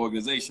handcuffs on the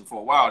organization for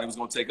a while. And it was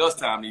going to take us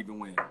time to even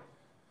win.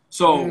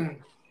 So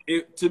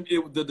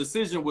the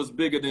decision was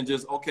bigger than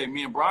just, okay,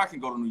 me and Brian can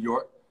go to New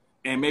York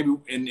and maybe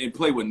and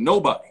play with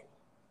nobody.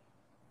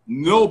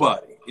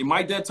 Nobody. And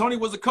Mike D'Antoni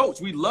was a coach.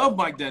 We love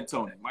Mike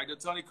D'Antoni. Mike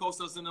D'Antoni coached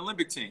us in the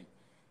Olympic team.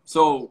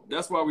 So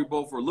that's why we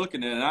both were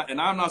looking at it.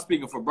 And I'm not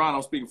speaking for Brian.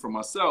 I'm speaking for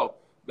myself.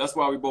 That's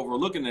why we both were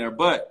looking there.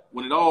 But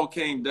when it all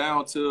came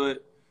down to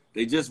it,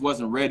 they just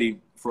wasn't ready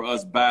for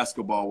us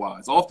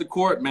basketball-wise. Off the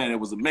court, man, it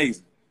was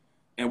amazing.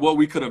 And what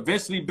we could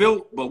eventually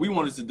build, but we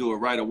wanted to do it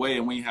right away,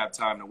 and we didn't have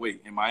time to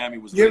wait. And Miami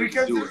was ready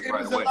to do it right away.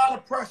 It was a lot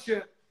of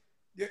pressure.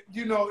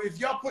 You know, if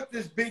y'all put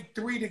this big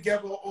 3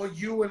 together, or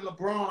you and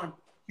LeBron,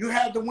 you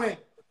had to win.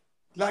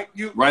 Like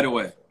you right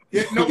away.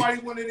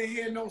 Nobody wanted to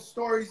hear no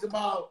stories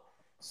about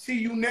see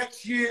you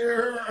next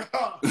year.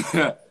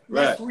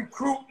 Let's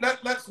recruit.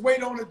 Let's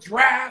wait on the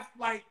draft.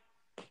 Like,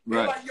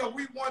 like, yo,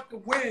 we want the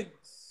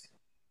wins.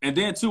 And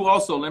then too,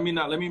 also, let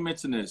me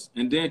mention this.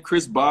 And then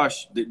Chris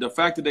Bosh, the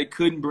fact that they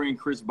couldn't bring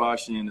Chris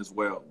Bosh in as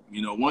well.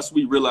 You know, once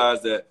we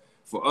realized that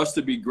for us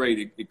to be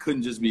great, it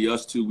couldn't just be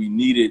us two. We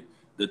needed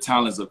the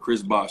talents of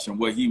Chris Bosh, and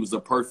what he was a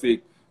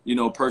perfect,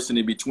 person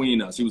in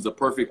between us. He was a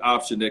perfect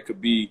option that could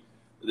be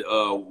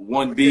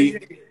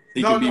 1B.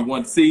 He could be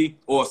 1C,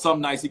 or some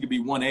nights he could be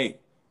 1A.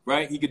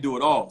 Right? He could do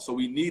it all. So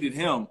we needed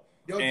him,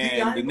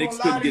 and the Knicks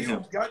couldn't get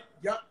him.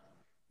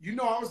 You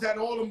know, I was at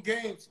all them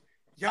games.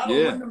 Y'all don't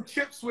win them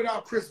chips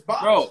without Chris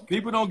Bosh. Bro,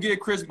 people don't give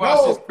Chris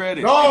Bosh his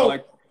credit.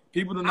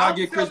 People do not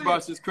give Chris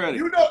Bosh his credit.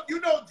 You know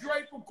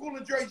Dre from Cool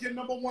and Dre's your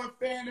 #1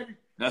 fan.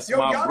 That's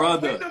my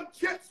brother. Y'all don't win them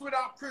chips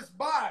without Chris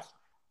Bosh.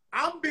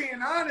 I'm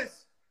being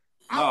honest.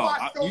 I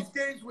watched those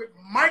games with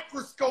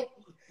microscope.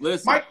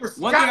 Listen,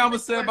 one thing I'm gonna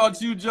say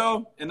about you,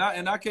 Joe, and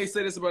I can't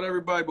say this about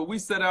everybody, but we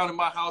sat down in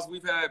my house.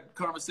 We've had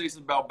conversations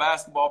about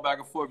basketball back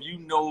and forth. You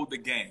know the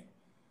game.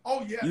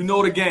 Oh yeah. You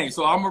know the game,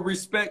 so I'm gonna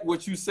respect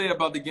what you say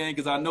about the game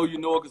because I know you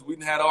know it because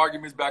we've had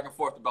arguments back and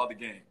forth about the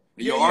game.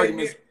 And your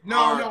arguments.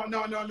 No.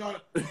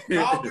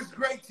 Y'all was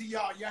great to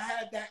y'all. You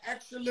had that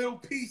extra little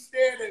piece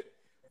there that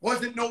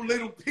wasn't no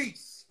little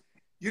piece.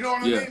 You know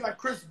what I mean? Like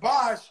Chris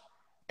Bosh,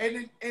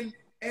 and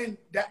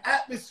the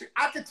atmosphere.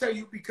 I can tell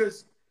you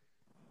because,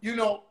 you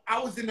know, I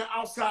was in the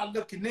outside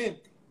looking in.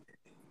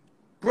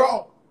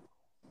 Bro,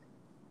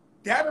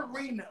 that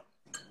arena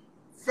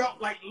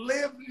felt like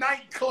Live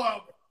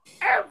nightclub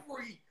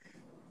every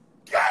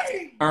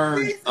game.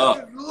 Turn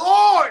up.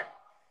 Lord.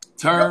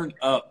 Turn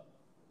up.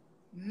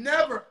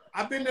 Never.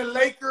 I've been to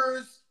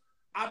Lakers.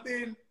 I've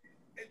been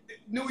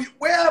New York,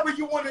 wherever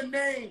you want to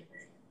name.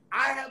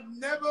 I have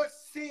never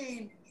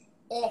seen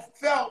or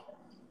felt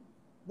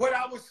what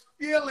I was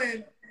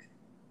feeling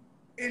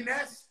in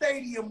that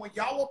stadium when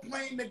y'all were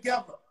playing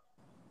together.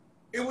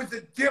 It was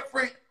a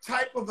different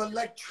type of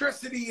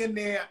electricity in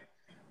there.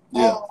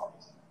 Yeah.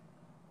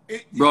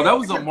 Bro, that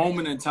was a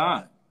moment in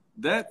time.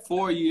 That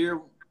 4 years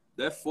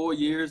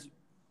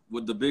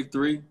with the big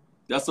three,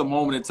 that's a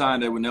moment in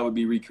time that would never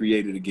be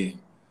recreated again.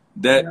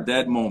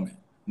 That moment.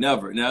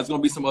 Never. Now, there's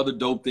going to be some other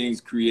dope things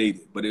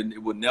created, but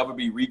it would never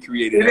be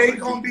recreated. It ain't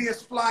going to be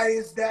as fly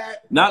as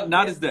that.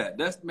 Not as that.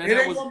 That's, man, it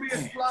ain't going to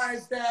be as fly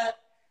as that.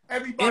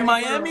 Everybody in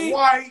Miami?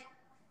 White.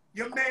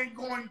 Your man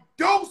going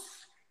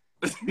dose.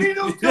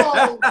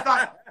 Minutos.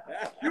 Like,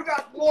 you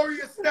got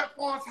Gloria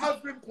Stefan's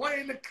husband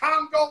playing the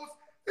Congos.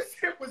 This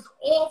shit was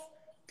off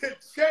the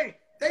chain.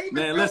 They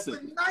even built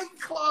the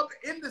nightclub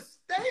in the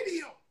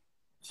stadium.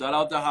 Shout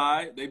out to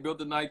Hyde. They built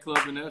the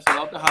nightclub in there. Shout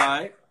out to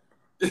Hyde.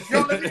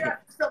 Yo, let me ask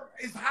you something.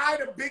 Is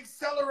Hyde a big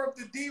seller of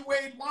the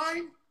Dwyane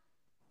wine?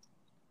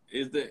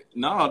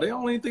 No, they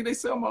don't even think they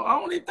sell my. I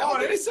don't think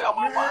they sell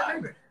my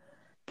wine.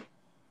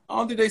 I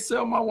don't think they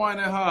sell my wine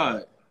at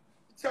Hyde.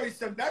 Tell you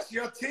something. That's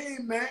your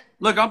team, man.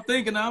 Look, I'm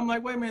thinking. I'm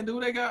like, wait a minute,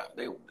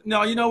 dude.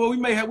 No, you know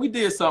what? We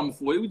did something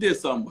for you. We did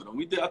something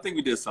with them. I think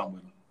we did something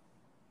with them.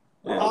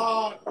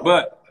 Yeah.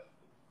 But.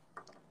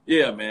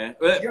 Yeah, man.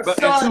 Let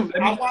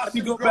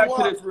me go back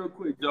to this real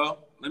quick,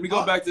 y'all. Let me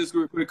go back to this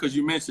real quick because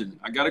you mentioned.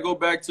 I got to go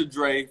back to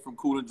Dre from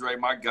Cool and Dre,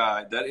 my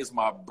guy. That is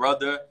my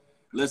brother.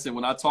 Listen,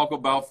 when I talk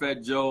about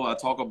Fat Joe, I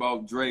talk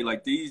about Dre.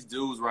 Like, these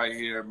dudes right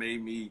here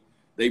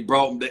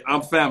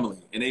I'm family,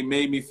 and they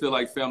made me feel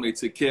like family.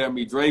 They took care of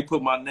me. Dre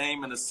put my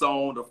name in a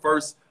song, the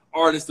first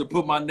artist to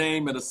put my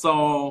name in a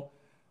song.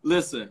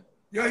 Listen.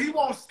 Yo, he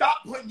won't stop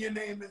putting your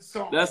name in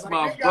songs. That's like,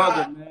 my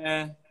brother,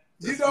 man.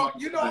 You know,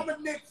 I'm a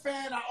Knicks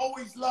fan. I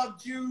always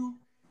loved you,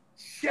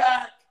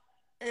 Shaq,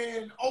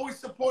 and always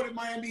supported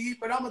Miami Heat,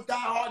 but I'm a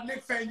diehard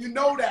Knicks fan. You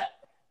know that.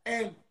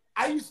 And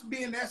I used to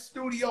be in that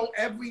studio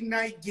every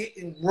night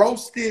getting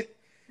roasted,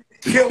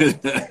 killed,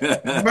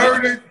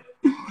 murdered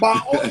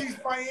by all these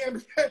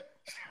Miami.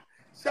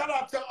 Shout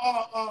out to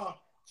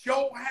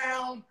Joe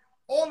Hound,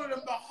 all of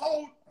them,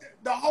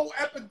 the whole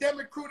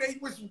epidemic crew. They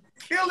was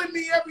killing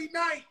me every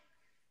night.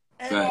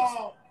 And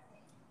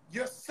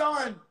your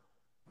son,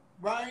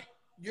 right?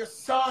 Your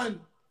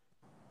son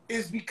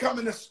is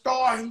becoming a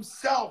star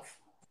himself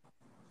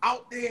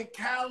out there in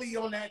Cali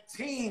on that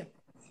team.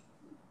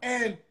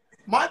 And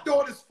my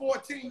daughter's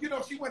 14. You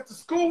know, she went to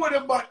school with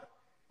him, but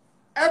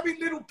every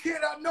little kid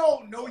I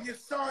know your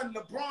son,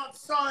 LeBron's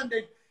son.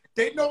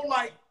 They know,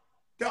 like,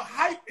 the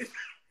hype is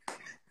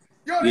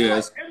they're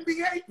like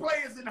NBA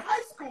players in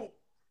high school.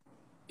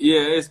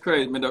 Yeah, it's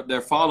crazy, man. They're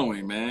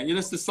following, man. You know,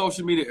 it's the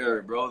social media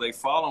era, bro. They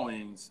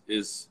followings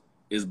is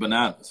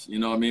bananas. You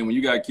know what I mean? When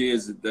you got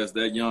kids that's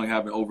that young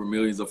having over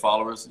millions of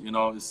followers, you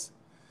know,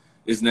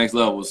 it's next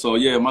level. So,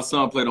 yeah, my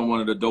son played on one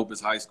of the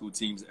dopest high school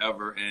teams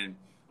ever. And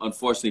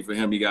unfortunately for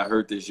him, he got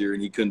hurt this year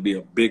and he couldn't be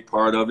a big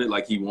part of it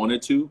like he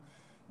wanted to.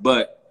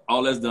 But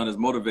all that's done is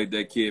motivate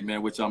that kid,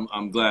 man, which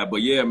I'm glad.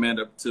 But, yeah, man,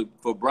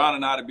 for Brian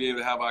and I to be able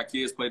to have our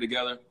kids play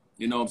together,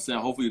 you know what I'm saying?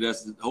 Hopefully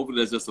that's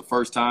just the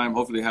first time.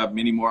 Hopefully they have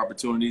many more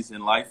opportunities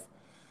in life.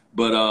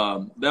 But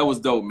that was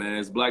dope, man.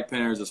 As black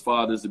parents, as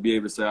fathers, to be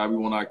able to say, we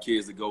want our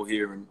kids to go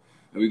here and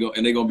they're going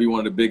to be one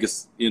of the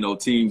biggest, you know,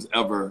 teams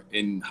ever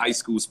in high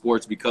school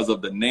sports because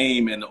of the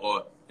name and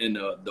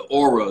the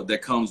aura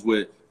that comes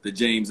with the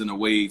James and the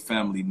Wade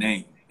family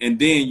name. And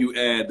then you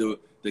add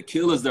the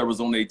killers that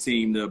was on their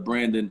team, the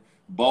Brandon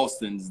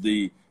Bostons,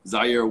 the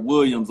Zaire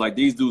Williams, like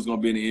these dudes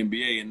going to be in the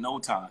NBA in no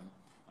time.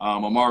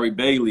 Amari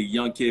Bailey,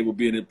 young kid, will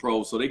be in the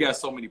pros. So they got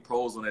so many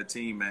pros on that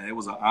team, man. It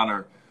was an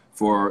honor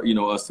for, you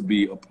know, us to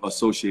be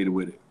associated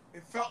with it.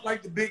 It felt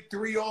like the big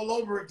three all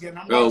over again.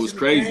 Bro, it was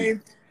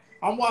crazy.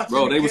 I'm watching.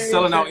 Bro, they were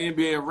selling out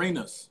NBA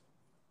arenas.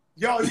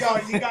 Yo, you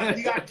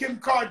got Kim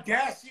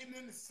Kardashian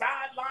in the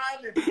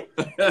sideline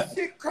and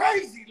shit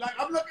crazy. Like,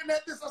 I'm looking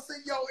at this, I say,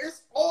 yo,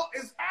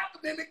 it's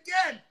happening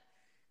again.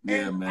 Yeah,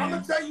 And I'm going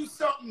man. to tell you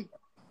something.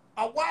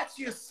 I watched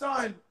your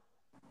son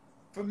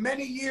for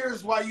many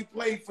years while you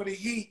played for the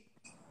Heat.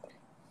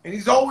 And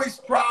he's always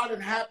proud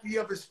and happy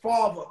of his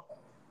father.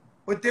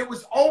 But there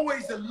was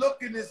always a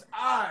look in his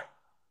eye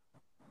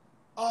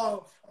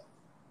of,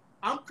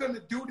 I'm going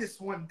to do this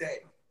one day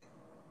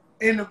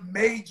in a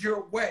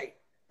major way.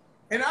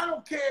 And I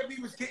don't care if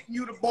he was getting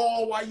you the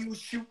ball while you was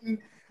shooting.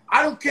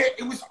 I don't care.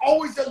 It was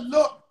always a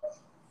look,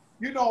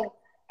 you know,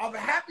 of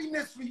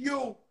happiness for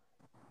you,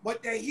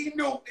 but that he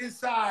knew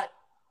inside,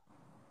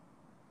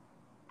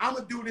 I'm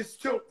going to do this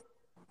too.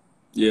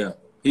 Yeah,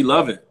 he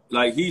loved it.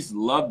 Like, he's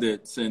loved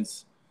it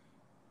since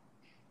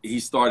he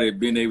started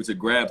being able to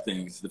grab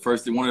things.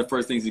 One of the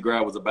first things he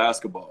grabbed was a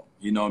basketball.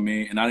 You know what I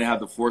mean? And I didn't have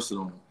to force it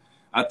on him.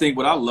 I think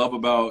what I love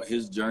about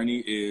his journey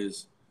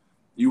is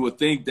you would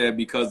think that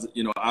because,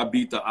 you know, I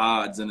beat the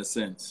odds in a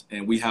sense,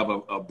 and we have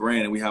a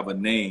brand and we have a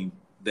name,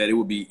 that it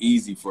would be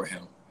easy for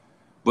him.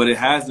 But it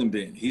hasn't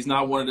been. He's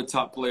not one of the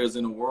top players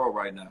in the world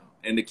right now.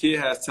 And the kid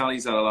has talent.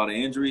 He's had a lot of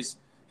injuries.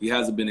 He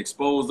hasn't been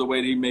exposed the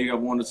way that he may have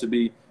wanted to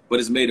be, but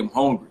it's made him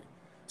hungry.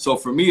 So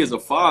for me as a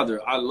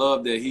father, I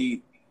love that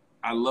he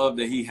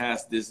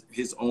has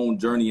his own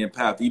journey and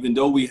path. Even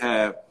though we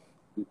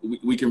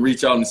can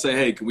reach out and say,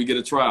 hey, can we get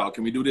a trial?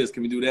 Can we do this?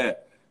 Can we do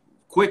that?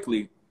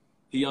 Quickly,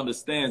 he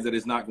understands that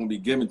it's not going to be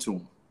given to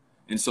him.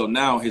 And so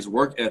now his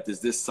work ethic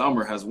this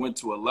summer has went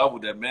to a level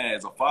that, man,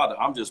 as a father,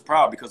 I'm just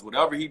proud, because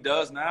whatever he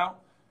does now,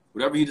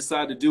 whatever he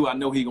decided to do, I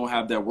know he's going to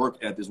have that work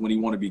ethic when he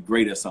want to be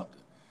great at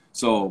something.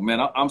 So, man,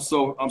 I'm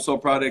so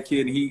proud of that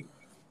kid. And he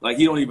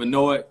don't even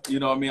know it. You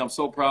know what I mean? I'm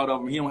so proud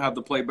of him. He don't have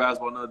to play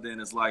basketball another day in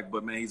his life,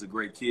 but, man, he's a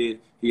great kid.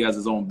 He has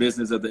his own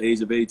business at the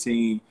age of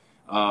 18.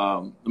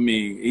 I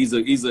mean, he's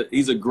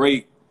a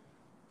great,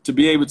 to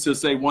be able to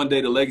say one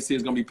day the legacy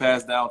is going to be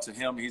passed down to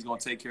him. He's going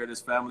to take care of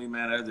this family,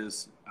 man.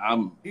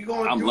 I'm do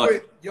lucky.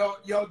 it.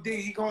 Yo,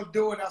 D, he going to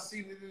do it. I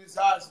seen it in his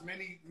eyes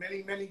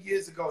many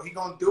years ago. He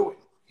going to do it.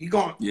 He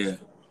going to do it.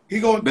 He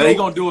going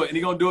to do it, and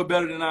he going to do it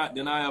better than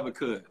I ever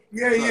could.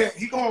 Yeah.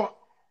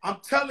 I'm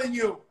telling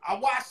you, I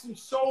watched him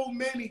so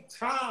many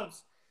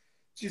times,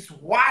 just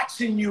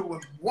watching you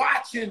and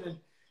watching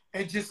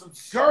and just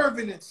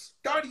observing and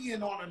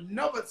studying on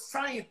another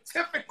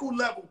scientific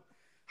level,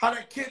 how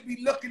that kid be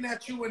looking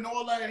at you and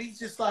all that. And he's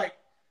just like,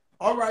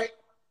 all right,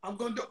 I'm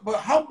going to do it. But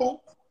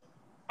humble,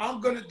 I'm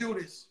going to do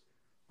this.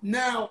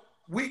 Now,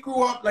 we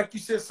grew up, like you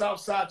said,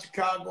 Southside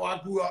Chicago. I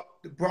grew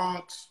up the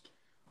Bronx.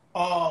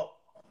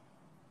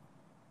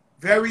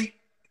 Very,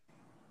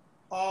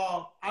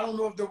 I don't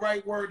know if the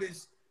right word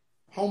is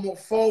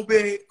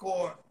homophobic,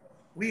 or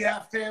we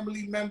have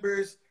family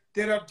members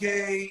that are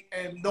gay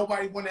and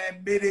nobody want to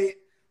admit it,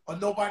 or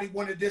nobody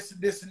wanted this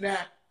and this and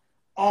that.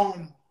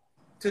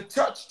 To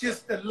touch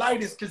just the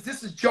lightest, because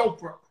this is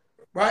Jopra,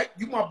 right?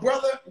 You my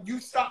brother, you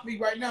stop me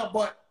right now,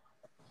 but,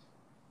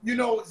 you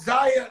know,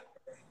 Zaya,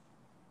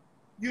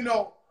 you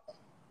know,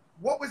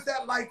 what was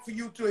that like for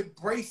you to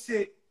embrace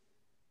it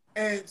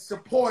and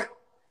support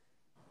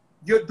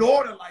your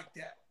daughter like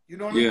that? You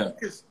know what I mean?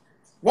 Because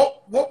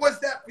what was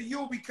that for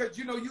you? Because,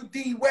 you know, you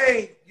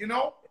Dwyane, you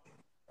know?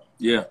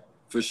 Yeah,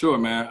 for sure,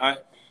 man.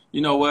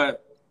 You know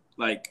what?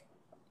 Like,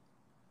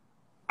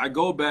 I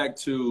go back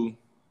to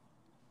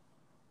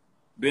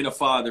being a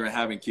father and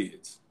having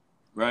kids,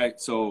 right?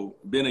 So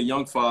being a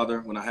young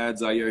father, when I had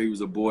Zaire, he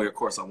was a boy. Of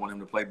course, I want him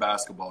to play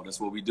basketball. That's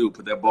what we do.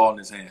 Put that ball in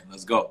his hand.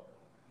 Let's go,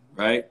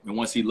 right? And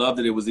once he loved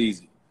it, it was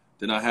easy.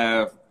 Then I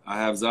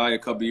have Zaire a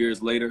couple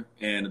years later,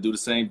 and to do the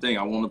same thing.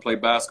 I want to play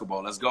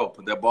basketball. Let's go.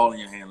 Put that ball in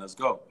your hand. Let's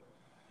go.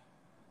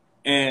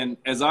 And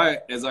as I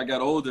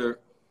got older,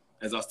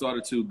 as I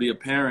started to be a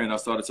parent, I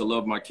started to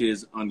love my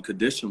kids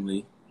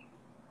unconditionally.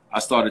 I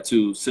started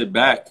to sit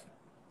back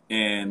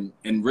and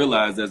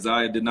realize that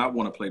Zaya did not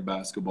want to play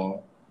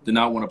basketball, did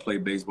not want to play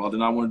baseball, did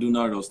not want to do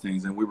none of those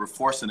things. And we were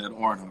forcing it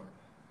on her.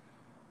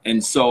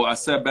 And so I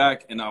sat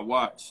back and I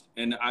watched.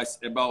 And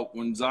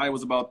when Zaya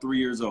was about 3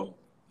 years old,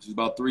 she was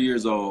about 3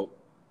 years old,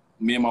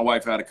 me and my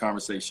wife had a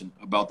conversation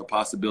about the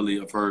possibility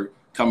of her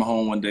coming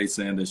home one day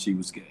saying that she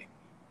was gay.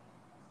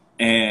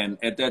 And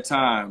at that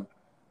time,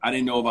 I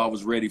didn't know if I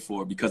was ready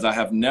for it, because I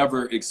have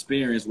never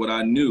experienced what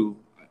I've known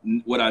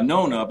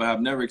of. I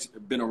have never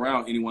been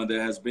around anyone that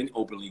has been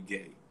openly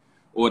gay,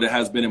 or that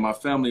has been in my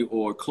family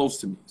or close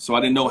to me. So I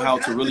didn't know how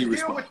to really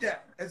respond. With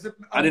that.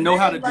 I didn't know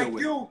how to deal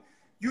with it.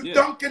 You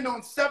dunking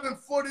on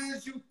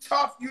 7-footers, you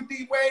tough, you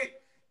D-Wade.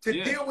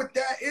 To deal with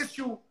that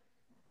issue,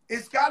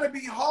 it's got to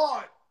be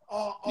hard.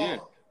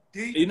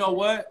 D. You know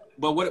what?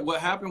 But what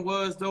happened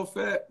was, though,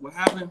 Fat, what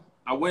happened,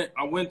 I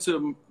went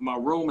to my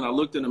room and I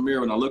looked in the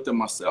mirror and I looked at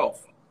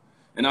myself.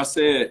 And I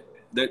said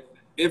that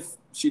if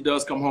she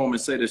does come home and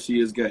say that she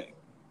is gay,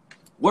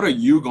 what are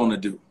you going to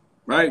do?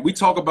 Right? We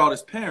talk about,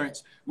 as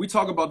parents, we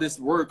talk about this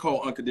word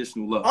called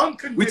unconditional love.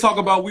 We talk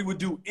about we would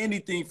do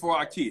anything for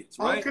our kids,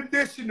 right?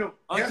 Unconditional.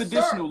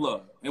 Unconditional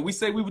love. And we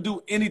say we would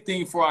do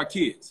anything for our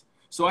kids.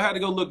 So I had to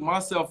go look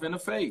myself in the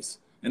face.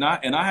 And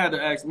I had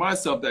to ask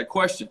myself that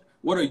question.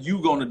 What are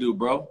you going to do,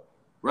 bro?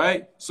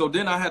 Right? So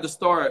then I had to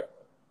start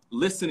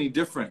listening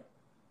different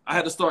I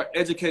had to start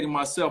educating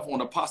myself on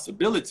the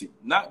possibility.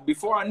 Not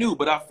before I knew,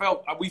 but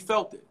we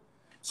felt it.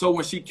 So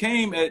when she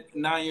came at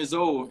 9 years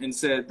old and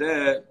said,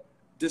 Dad,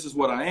 this is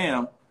what I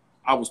am,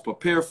 I was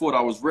prepared for it,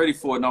 I was ready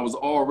for it, and I was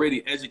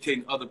already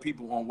educating other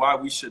people on why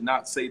we should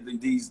not say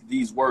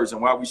these words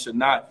and why we should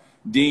not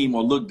deem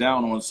or look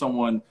down on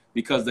someone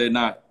because they're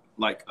not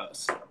like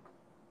us,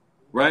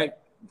 right?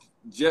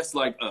 Just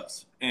like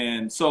us.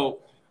 And so,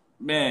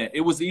 man,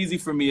 it was easy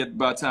for me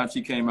by the time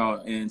she came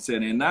out and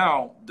said, and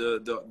now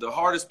the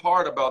hardest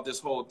part about this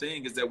whole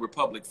thing is that we're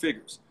public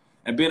figures.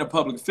 And being a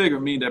public figure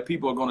means that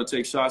people are going to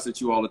take shots at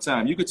you all the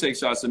time. You could take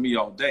shots at me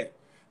all day,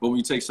 but when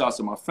you take shots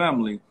at my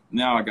family,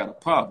 now I got a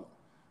problem.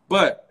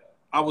 But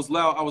I was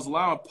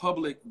allowing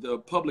the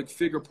public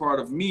figure part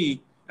of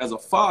me as a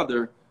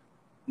father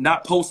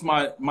not post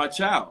my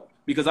child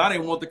because I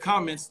didn't want the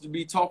comments to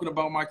be talking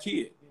about my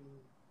kid.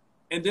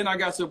 And then I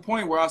got to a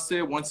point where I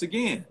said, once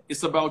again,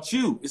 it's about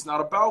you. It's not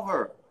about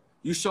her.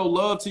 You show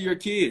love to your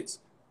kids.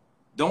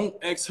 Don't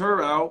X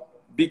her out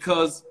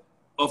because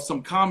of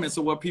some comments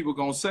of what people are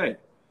going to say,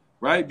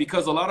 right?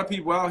 Because a lot of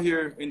people out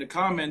here in the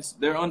comments,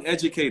 they're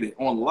uneducated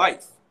on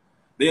life.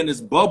 They're in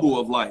this bubble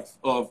of life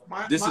of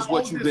this is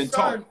what you've been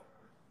taught.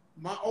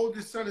 My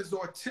oldest son is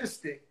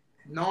autistic,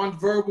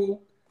 nonverbal,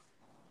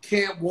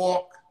 can't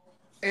walk.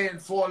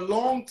 And for a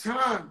long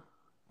time,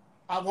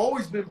 I've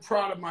always been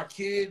proud of my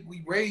kid.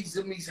 We raised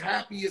him. He's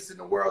happiest in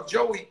the world,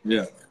 Joey.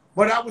 Yeah.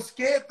 But I was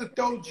scared to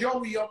throw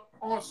Joey up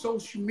on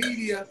social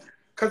media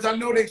because I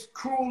know there's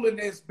cruel and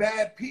there's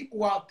bad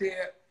people out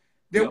there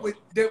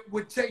that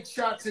would take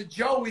shots at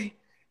Joey.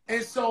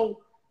 And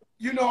so,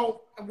 you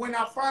know, when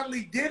I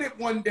finally did it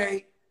one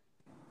day,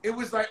 it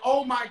was like,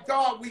 oh my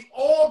God, we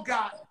all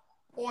got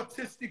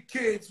autistic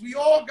kids. We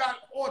all got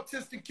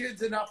autistic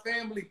kids in our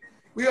family.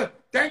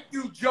 Thank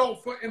you, Joe,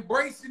 for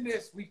embracing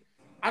this.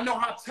 I know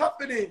how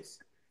tough it is.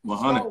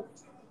 100. So,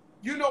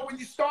 you know, when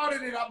you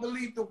started it, I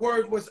believe the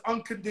word was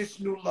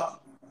unconditional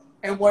love.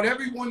 And what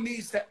everyone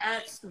needs to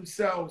ask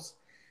themselves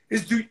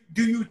is, do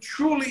you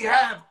truly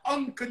have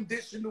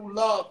unconditional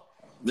love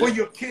for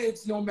your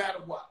kids no matter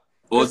what?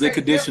 Or is it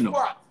conditional?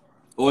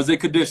 Or is it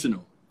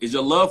conditional? Is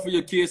your love for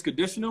your kids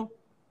conditional?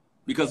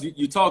 Because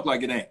you talk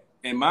like it ain't.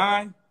 And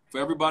mine, for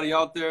everybody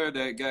out there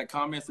that got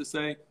comments to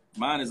say,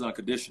 mine is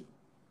unconditional.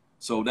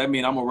 So that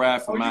means I'm going to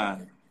ride for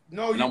mine. And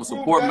I'm going to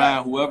support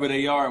mine, whoever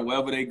they are and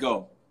wherever they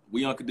go.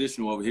 We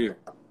unconditional over here.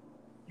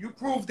 You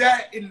prove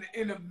that in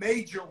a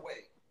major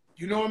way.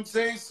 You know what I'm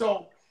saying?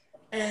 So,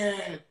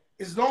 and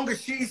as long as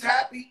she's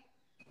happy,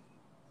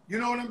 you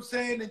know what I'm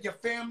saying, and your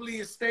family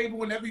is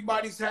stable and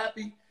everybody's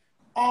happy.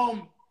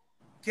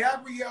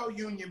 Gabrielle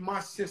Union, my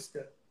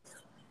sister,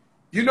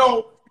 you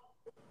know,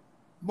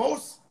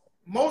 most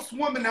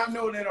women I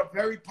know that are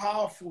very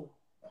powerful,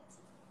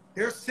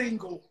 they're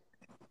single.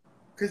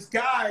 Because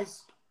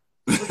guys,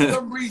 for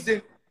some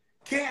reason,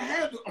 can't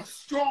handle a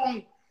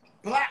strong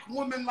black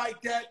woman like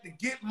that to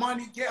get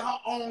money, get her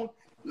own,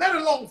 let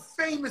alone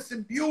famous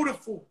and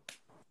beautiful.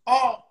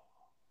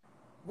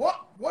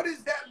 What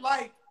is that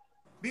like,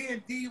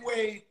 being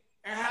D-Wade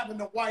and having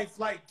a wife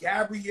like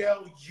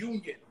Gabrielle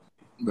Union?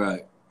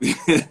 Right.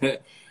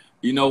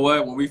 You know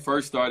what? When we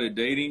first started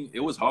dating,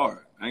 it was hard.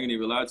 I ain't gonna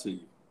even lie to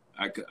you.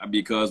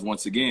 Because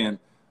once again,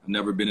 I've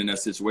never been in that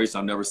situation.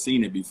 I've never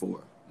seen it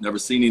before. Never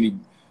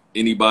seen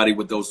anybody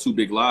with those two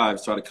big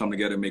lives try to come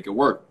together and make it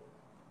work.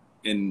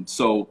 And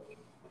so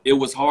it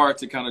was hard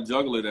to kind of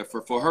juggle it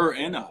for her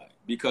and I,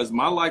 because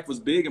my life was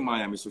big in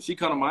Miami. So she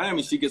come to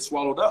Miami, she gets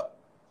swallowed up.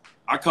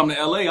 I come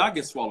to LA, I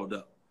get swallowed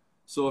up.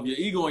 So if your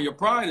ego and your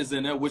pride is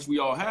in there, which we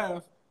all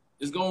have,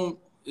 it's going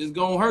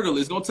to hurt a little.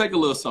 It's going to take a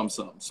little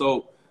something.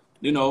 So,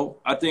 you know,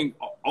 I think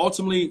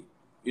ultimately,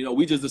 you know,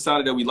 we just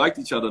decided that we liked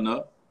each other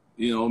enough.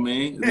 You know what I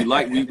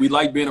mean? We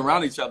like being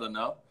around each other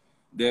enough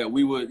that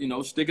we would, you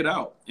know, stick it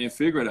out and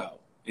figure it out.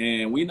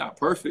 And we're not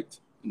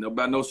perfect, you know,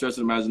 by no stretch of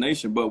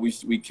imagination, but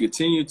we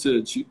continue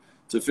to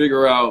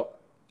figure out,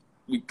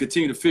 we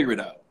continue to figure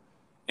it out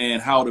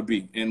and how to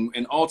be.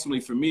 And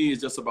ultimately for me,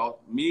 it's just about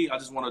me. I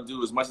just want to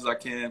do as much as I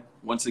can,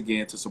 once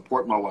again, to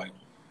support my wife.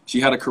 She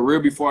had a career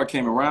before I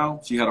came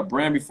around. She had a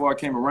brand before I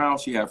came around.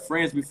 She had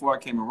friends before I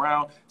came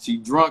around. She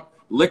drunk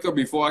liquor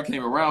before I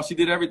came around. She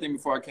did everything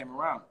before I came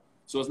around.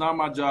 So it's not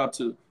my job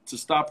to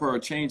stop her or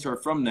change her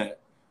from that.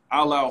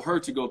 I allow her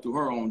to go through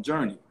her own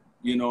journey.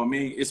 You know what I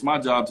mean? It's my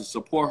job to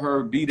support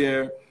her, be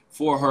there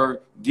for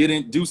her,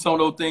 do some of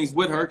those things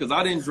with her, because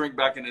I didn't drink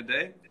back in the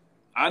day.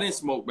 I didn't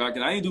smoke back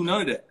in. I didn't do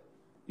none of that,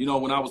 you know,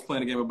 when I was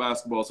playing a game of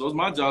basketball. So it's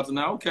my job to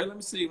now, okay, let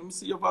me see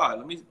your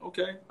vibe.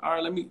 Okay, all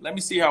right, let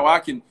me see how I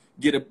can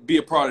be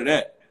a part of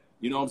that.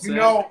 You know what I'm saying?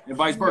 You know, and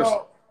vice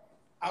versa.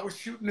 I was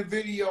shooting a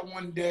video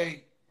one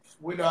day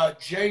with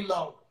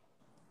J-Lo,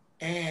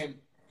 and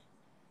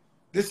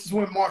this is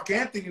when Mark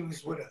Anthony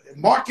was with her.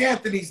 And Mark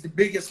Anthony's the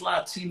biggest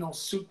Latino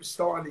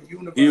superstar in the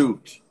universe.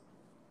 Huge.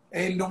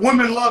 And the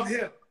women love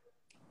him.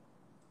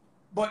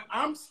 But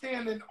I'm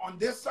standing on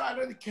this side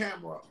of the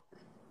camera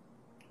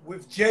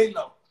with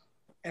J-Lo.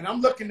 And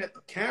I'm looking at the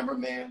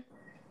cameraman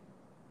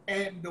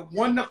and the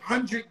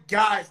 100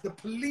 guys, the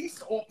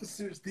police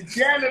officers, the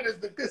janitors,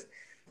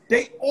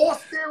 they all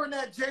staring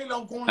at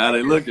J-Lo going, how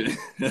they looking?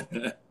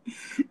 And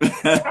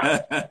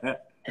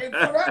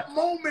for that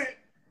moment,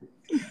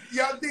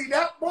 yo, D,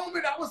 that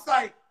moment, I was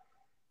like,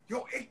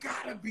 yo, it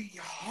gotta be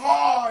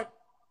hard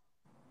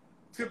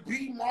to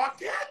be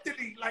Mark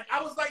Anthony. Like,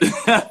 I was like, yo,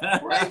 this is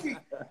crazy.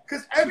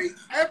 Because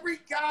every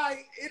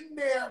guy in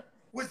there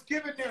was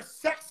giving their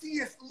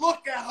sexiest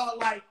look at her,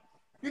 like,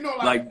 you know,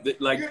 like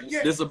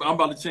this. I'm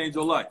about to change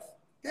your life.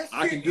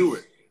 I can do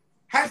it.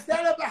 Has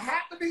that ever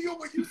happened to you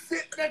when you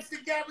sit next to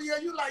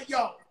Gabrielle? You like,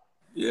 yo.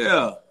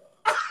 Yeah.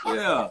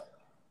 Yeah.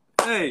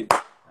 Hey,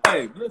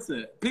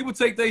 listen. People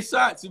take their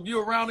shots. If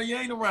you're around or you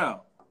ain't around.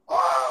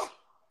 Oh.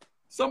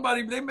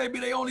 Somebody, they may be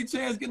their only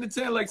chance getting a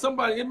 10. Like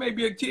somebody, it may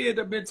be a kid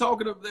that been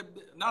talking to,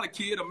 not a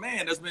kid, a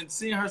man that's been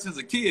seeing her since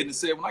a kid and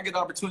said, when I get the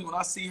opportunity, when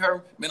I see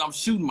her, man, I'm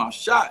shooting my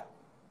shot.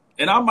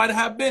 And I might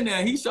have been there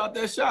and he shot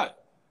that shot.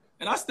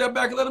 And I stepped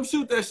back and let him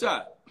shoot that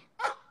shot.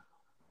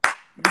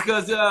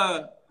 Because,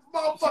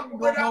 motherfucker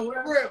went out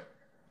the rim.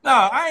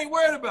 Nah, I ain't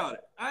worried about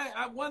it.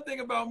 One thing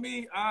about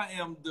me, I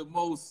am the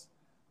most,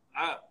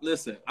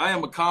 listen, I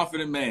am a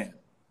confident man,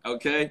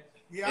 okay?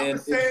 Yeah, I'm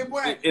the same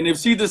way. And if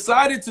she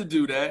decided to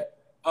do that,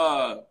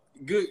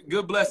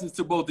 good blessings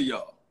to both of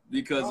y'all.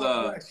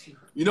 Because,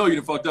 you know you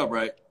done fucked up,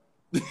 right?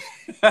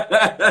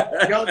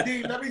 Yo,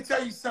 D, let me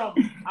tell you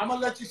something. I'm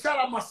going to let you shout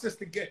out my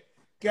sister,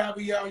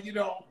 Gabrielle. You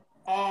know,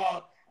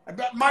 I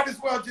might as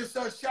well just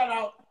shout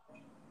out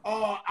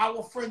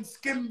our friend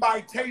Skin by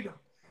Tatum.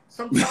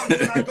 Sometimes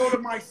when I go to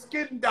my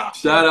skin doctor.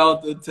 Shout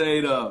out to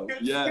Tatum.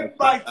 Yeah. Skin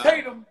by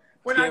Tatum.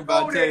 When I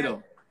go there,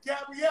 Tatum.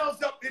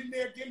 Gabrielle's up in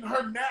there getting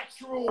her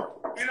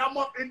natural, and I'm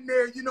up in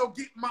there, you know,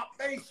 getting my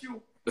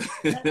facial.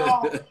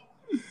 And,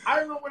 I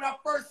remember when I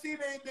first seen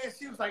her in there,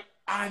 she was like,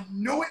 I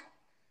knew it.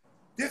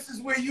 This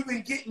is where you've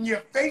been getting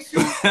your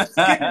facial. Skin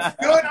is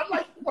good. I'm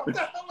like, what the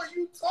hell are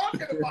you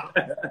talking about?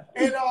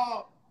 And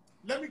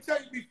let me tell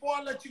you, before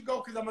I let you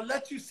go, because I'm going to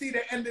let you see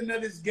the ending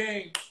of this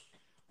game.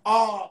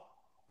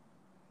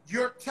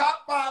 Your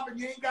top 5, and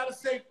you ain't got to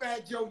say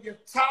Fat Joe, your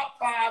top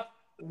 5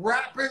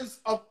 rappers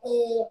of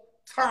all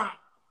time.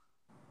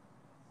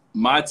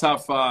 My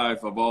top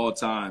 5 of all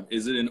time.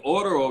 Is it in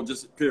order or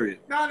just period?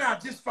 No,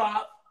 just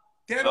 5.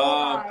 Dead or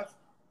alive.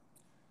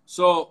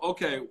 So,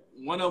 okay,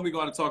 one of them we're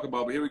going to talk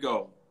about, but here we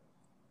go.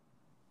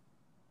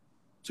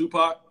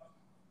 Tupac,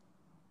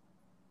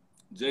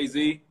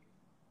 Jay-Z,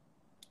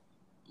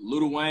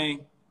 Lil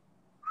Wayne,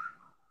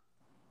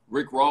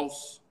 Rick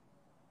Ross,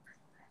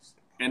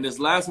 and this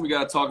last one we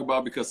got to talk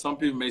about because some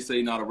people may say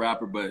he's not a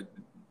rapper, but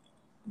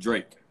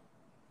Drake.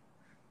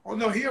 Oh,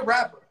 no, he a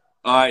rapper.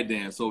 All right,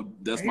 then. So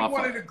that's my He's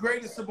one of the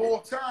greatest of all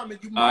time. And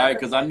you all right,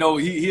 because I know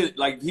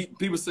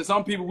people say,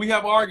 some people, we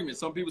have arguments.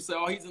 Some people say,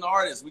 oh, he's an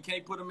artist. We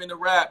can't put him in the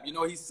rap. You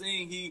know, he's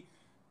singing.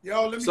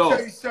 Yo, let me tell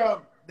you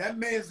something. That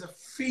man's a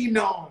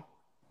phenom.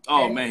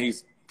 Oh, man,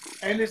 he's.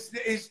 And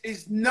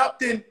it's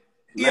nothing.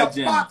 He's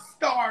legend. a pop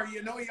star,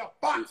 you know. He's a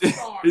pop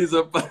star. He's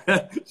a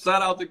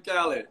shout out to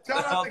Khaled.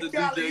 Shout out to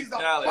Khaled. DJ He's a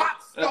Khaled.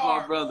 pop star. That's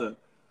my brother.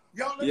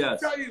 Yo, let me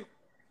tell you,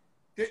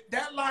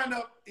 that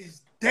lineup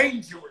is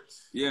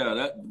dangerous.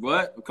 Yeah,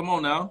 what? Come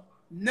on now.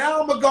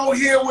 Now I'm going to go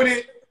here with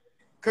it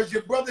because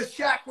your brother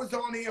Shaq was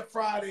on here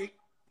Friday.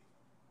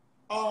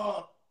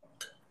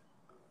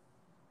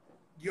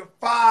 Your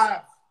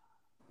 5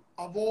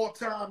 of all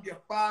time, your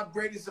 5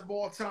 greatest of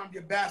all time,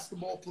 your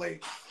basketball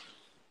players.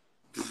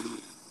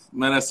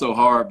 Man, that's so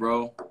hard,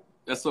 bro.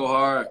 That's so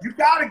hard. You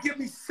got to give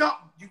me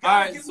something. You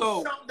got to give me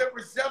something that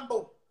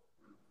resembles.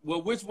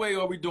 Well, which way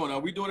are we doing? Are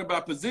we doing it by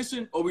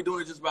position or are we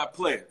doing it just by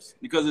players?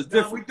 Because it's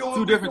different.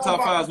 Two different top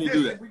 5s when you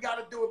do that. We got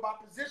to do it by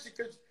position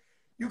because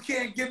you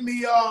can't give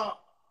me,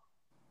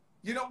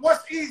 you know,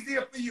 what's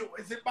easier for you?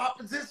 Is it by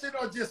position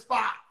or just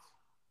 5?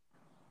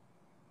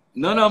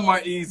 None of them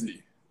are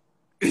easy.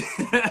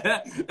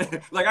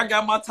 Like, I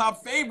got my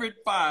top favorite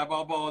 5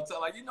 of all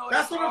time. Like, you know,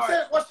 that's what I'm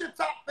saying. What's your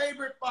top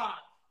favorite 5?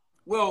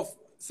 Well,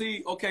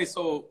 see, okay,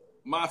 so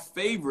my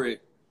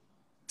favorite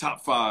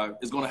top 5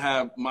 is going to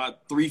have my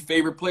 3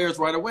 favorite players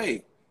right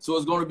away. So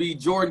it's going to be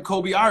Jordan,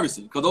 Kobe,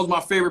 Iverson, because those are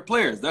my favorite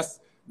players.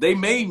 They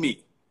made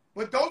me.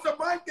 But those are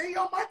my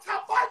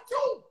top 5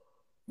 too.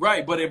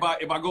 Right, but if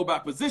I go by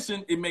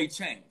position, it may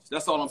change.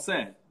 That's all I'm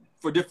saying,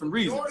 for different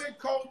reasons. Jordan,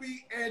 Kobe,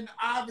 and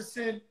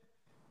Iverson.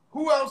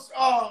 Who else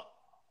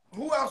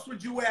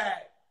would you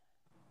add?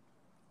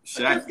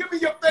 Shaq, just give me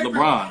your favorite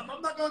LeBron. 5.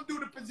 I'm not going to do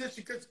the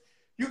position because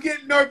you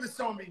get nervous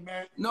on me,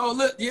 man. No,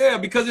 look, yeah,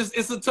 because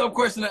it's a tough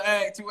question to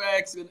ask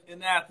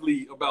an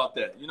athlete about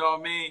that. You know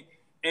what I mean?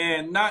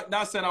 And not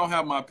saying I don't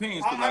have my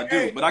opinions because I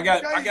do, but I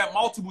got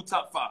multiple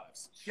top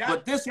 5s.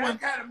 But this one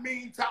had a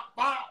mean top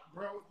 5,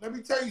 bro. Let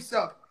me tell you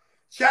something.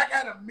 Shaq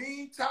had a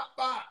mean top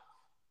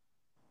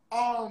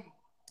 5.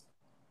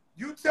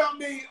 You tell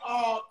me.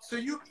 So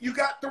you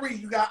got 3.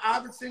 You got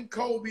Iverson,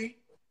 Kobe.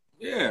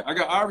 Yeah, I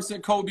got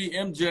Iverson, Kobe,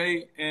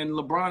 MJ, and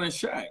LeBron and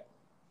Shaq.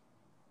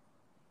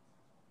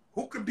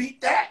 Who could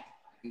beat that?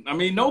 I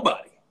mean,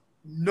 nobody.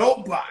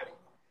 Nobody.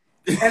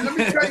 And let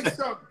me tell you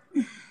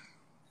something.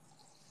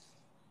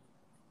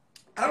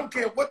 I don't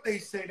care what they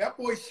say. That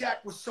boy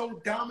Shaq was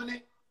so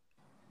dominant.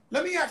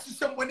 Let me ask you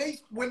something.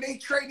 When they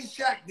traded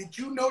Shaq, did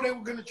you know they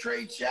were going to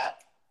trade Shaq?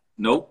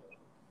 Nope.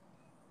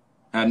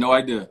 I had no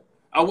idea.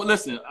 I would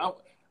listen.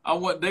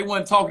 They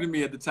wasn't talking to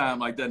me at the time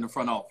like that in the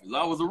front office.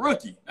 I was a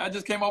rookie. I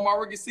just came on my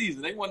rookie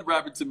season. They wasn't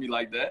rapping to me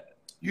like that.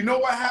 You know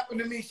what happened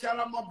to me? Shout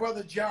out my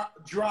brother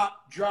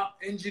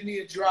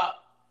Engineer Drop.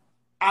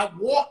 I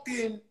walked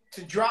in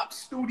to Drop's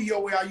studio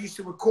where I used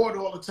to record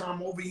all the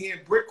time over here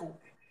in Brickell,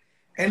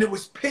 and it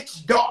was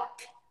pitch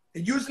dark.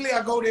 And usually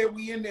I go there,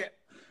 we in there,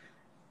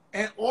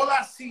 and all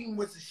I seen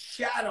was a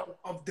shadow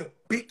of the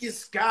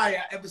biggest guy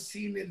I ever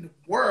seen in the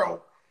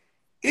world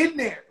in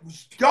there. It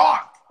was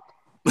dark.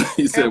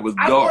 He said it was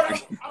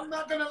dark. I'm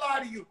not going to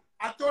lie to you.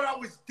 I thought I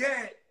was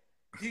dead.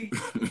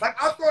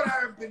 Like, I thought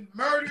I had been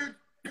murdered,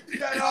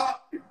 set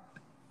up.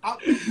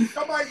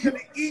 Somebody's going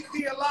to eat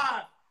me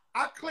alive.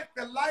 I clicked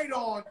the light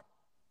on.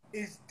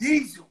 It's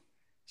Diesel.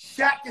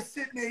 Shaq is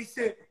sitting there. He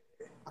said,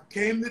 I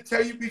came to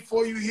tell you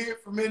before you hear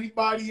it from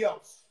anybody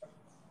else.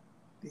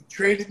 They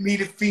traded me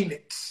to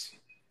Phoenix.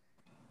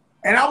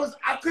 And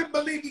I couldn't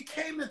believe he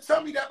came to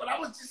tell me that, but I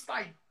was just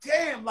like,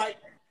 damn, like,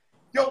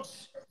 yo,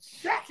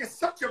 Shaq is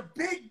such a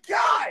big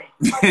guy.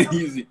 Like,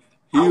 he's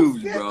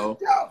huge, bro.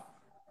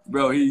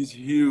 Bro, he's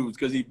huge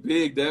because he's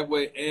big that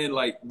way. And,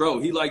 like, bro,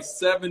 he like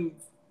 7'1",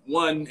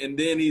 and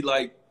then he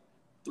like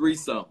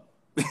 3-something.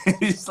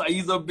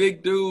 He's a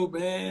big dude,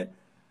 man.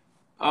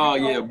 Oh,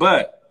 yeah,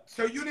 but.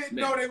 So you didn't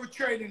know they were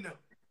trading him?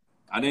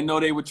 I didn't know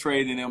they were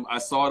trading him. I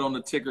saw it on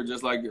the ticker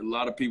just like a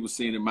lot of people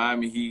seen it.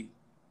 Miami Heat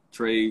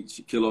trade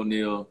Shaquille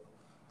O'Neal.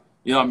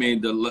 You know what I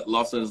mean? The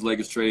Los Angeles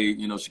Lakers trade,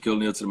 you know, Shaquille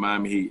O'Neal to the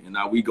Miami Heat, and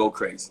now we go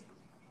crazy.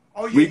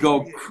 Oh, yeah, we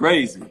go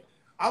crazy.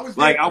 I was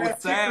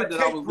sad that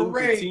I was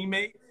losing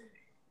teammates.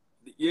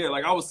 Yeah,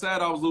 like I was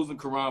sad I was losing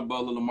Caron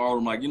Butler, Lamar.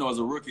 I'm like, you know, as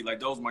a rookie, like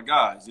those are my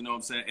guys. You know what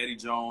I'm saying? Eddie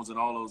Jones and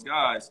all those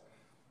guys,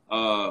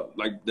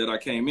 like that I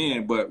came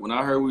in. But when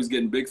I heard we was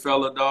getting big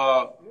fella,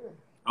 dog,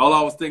 all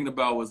I was thinking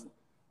about was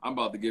I'm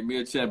about to get me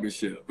a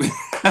championship.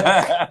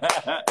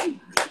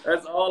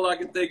 That's all I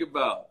can think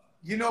about.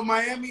 You know,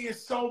 Miami is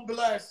so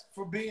blessed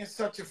for being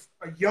such a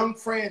young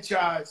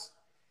franchise,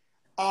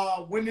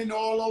 winning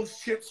all those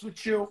chips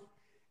with you.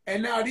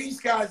 And now these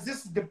guys,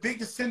 this is the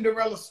biggest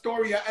Cinderella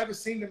story I ever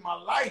seen in my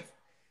life.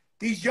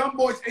 These young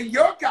boys, and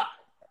your guy,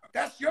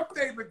 that's your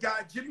favorite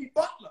guy, Jimmy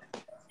Butler.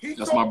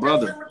 That's my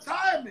brother. In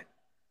retirement.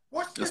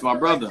 What's that's my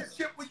brother.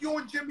 Relationship with you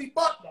and Jimmy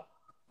Butler?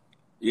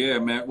 Yeah,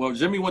 man. Well,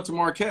 Jimmy went to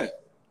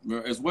Marquette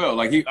as well.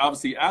 Like he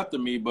obviously after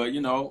me, but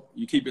you know,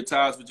 you keep your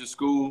ties with your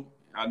school.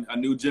 I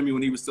knew Jimmy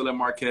when he was still at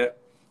Marquette.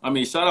 I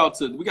mean, shout out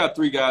to we got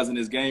 3 guys in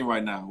this game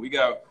right now. We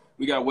got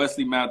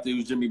Wesley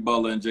Matthews, Jimmy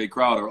Butler, and Jay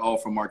Crowder all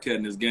from Marquette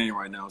in this game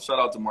right now. Shout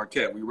out to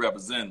Marquette. We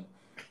represent.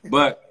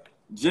 But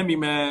Jimmy,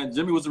 man,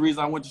 Jimmy was the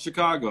reason I went to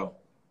Chicago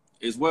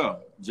as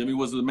well. Jimmy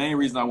was the main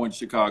reason I went to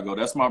Chicago.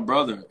 That's my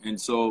brother.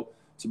 And so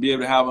to be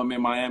able to have him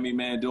in Miami,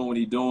 man, doing what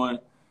he's doing,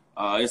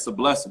 it's a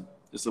blessing.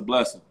 It's a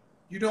blessing.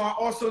 You know, I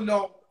also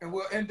know, and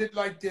we'll end it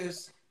like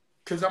this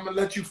because I'm going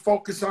to let you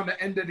focus on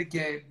the end of the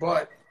game,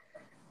 but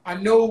I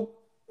know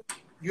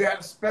you had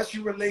a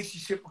special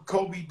relationship with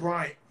Kobe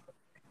Bryant.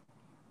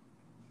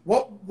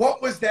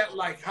 What was that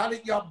like? How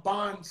did y'all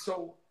bond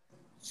so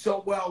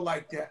well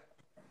like that?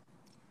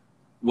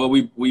 Well,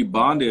 we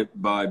bonded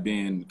by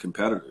being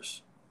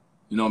competitors.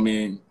 You know what I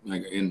mean?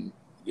 Like, and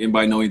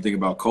anybody know anything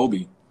about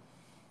Kobe?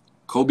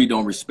 Kobe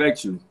don't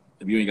respect you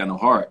if you ain't got no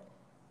heart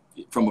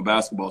from a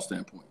basketball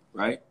standpoint,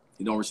 right?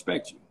 He don't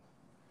respect you.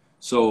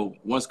 So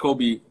once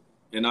Kobe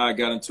and I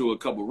got into a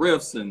couple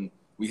rifts and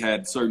we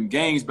had certain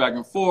games back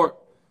and forth,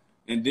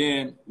 and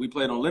then we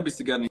played on Olympics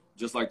together,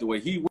 just like the way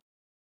he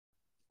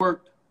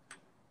worked,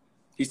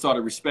 he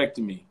started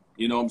respecting me.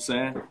 You know what I'm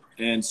saying?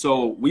 And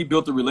so we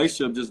built a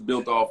relationship just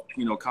built off,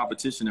 you know,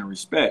 competition and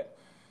respect.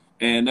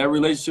 And that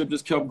relationship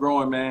just kept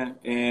growing, man.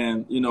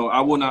 And, you know,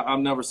 I've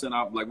never said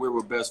like we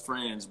were best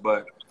friends,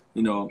 but,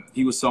 you know,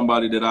 he was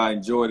somebody that I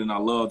enjoyed and I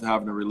loved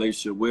having a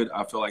relationship with.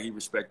 I feel like he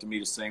respected me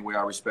the same way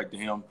I respected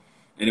him.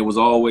 And it was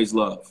always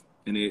love.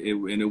 And it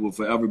will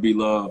forever be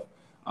love.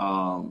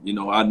 You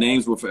know, our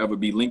names will forever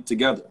be linked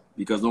together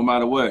because no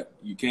matter what,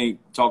 you can't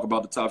talk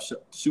about the top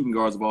shooting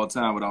guards of all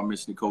time without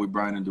mentioning Kobe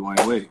Bryant and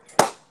Dwyane Wade.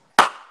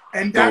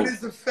 And that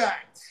is a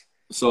fact.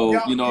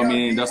 So, you know what I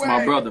mean? That's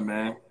my brother,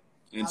 man.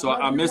 And so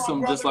I miss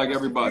him just like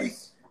everybody.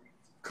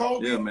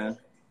 Kobe, yeah, man.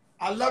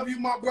 I love you,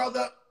 my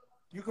brother.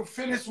 You can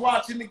finish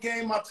watching the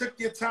game. I took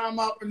your time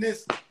out in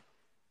this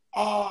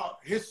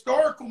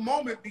historical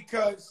moment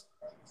because,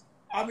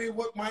 I mean,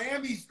 what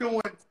Miami's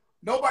doing,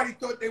 nobody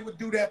thought they would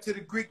do that to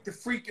the Greek, the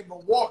Freak in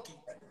Milwaukee.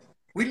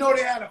 We know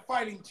they had a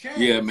fighting chance.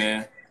 Yeah,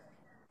 man.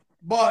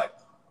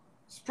 But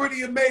it's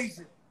pretty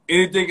amazing.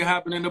 Anything can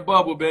happen in the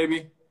bubble,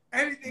 baby.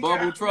 Anything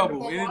bubble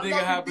trouble. Anything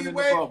can happen in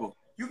the bubble.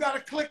 You got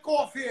to click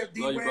off here,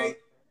 D-Wade.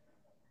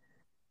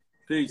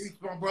 Peace. Peace,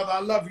 my brother.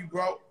 I love you,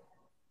 bro.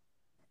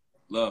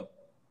 Love.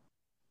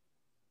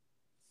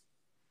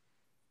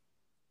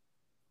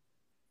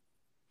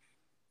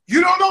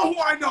 You don't know who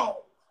I know.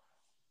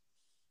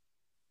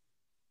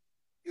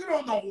 You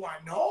don't know who I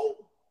know.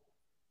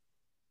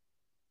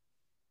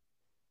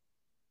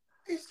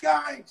 These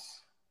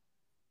guys,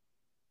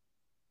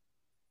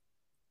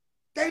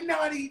 they're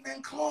not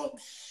even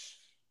close.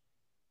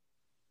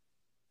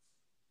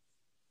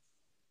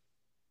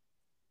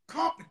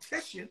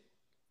 Competition?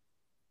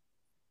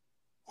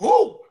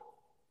 Who?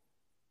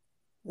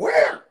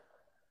 Where?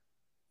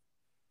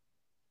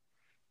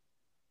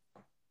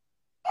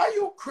 Are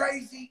you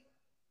crazy?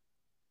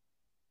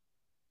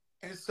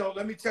 And so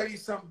let me tell you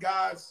something,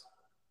 guys.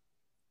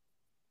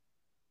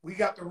 We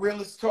got the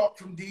realest talk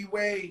from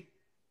Dwyane.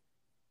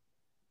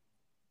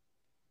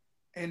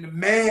 And the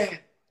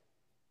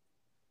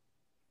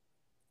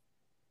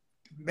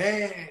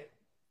man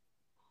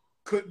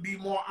couldn't be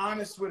more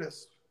honest with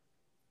us.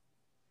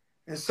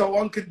 And so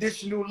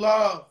unconditional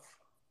love.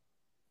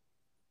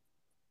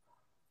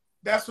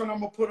 That's what I'm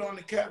going to put on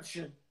the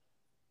caption.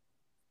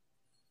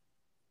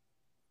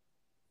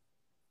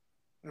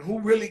 And who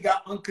really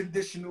got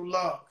unconditional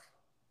love?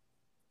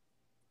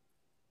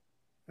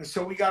 And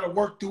so we got to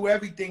work through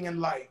everything in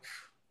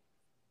life.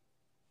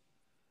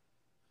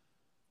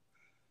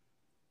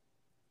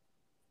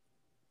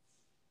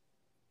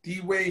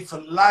 Dwyane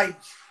for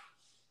life.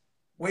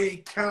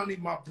 Wade County,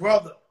 my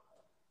brother.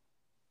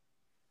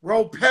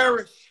 Roe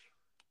Parish.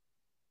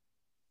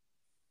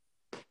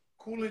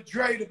 Cool and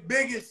Dre, the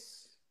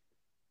biggest.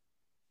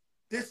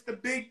 This the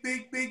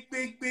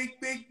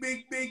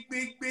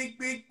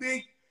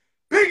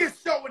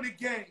biggest show in the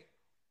game.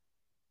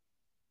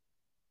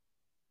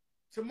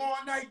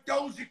 Tomorrow night,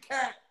 Doja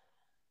Cat.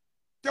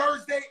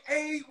 Thursday,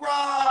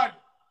 A-Rod.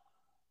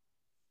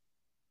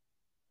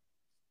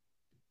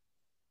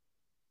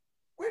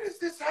 Where does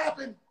this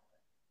happen?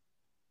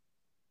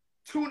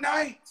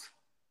 Tonight,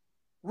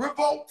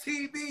 Revolt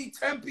TV,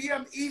 10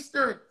 p.m.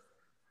 Eastern.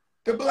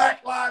 The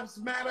Black Lives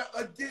Matter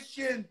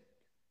edition.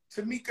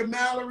 Tamika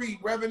Mallory,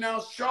 Reverend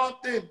Al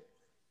Sharpton,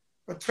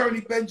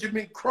 Attorney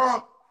Benjamin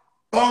Crump,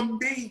 Bum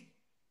B.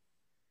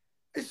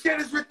 This shit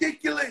is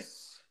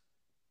ridiculous.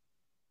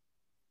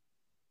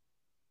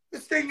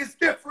 This thing is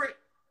different.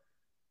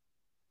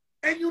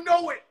 And you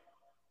know it.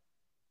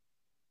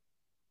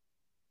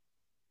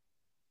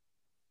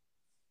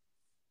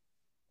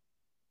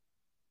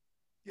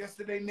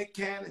 Yesterday, Nick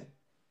Cannon.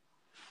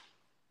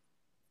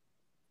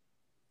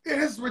 It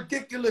is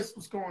ridiculous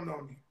what's going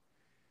on here.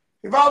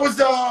 If I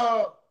was,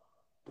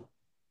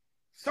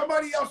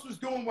 somebody else was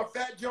doing what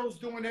Fat Joe's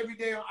doing every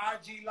day on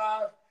IG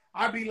Live,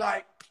 I'd be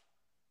like,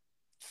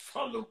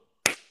 salute.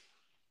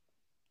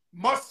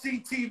 Must see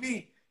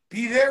TV.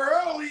 Be there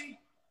early.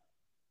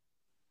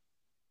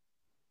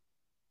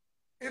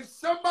 If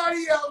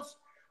somebody else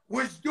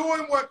was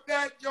doing what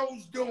Fat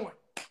Joe's doing,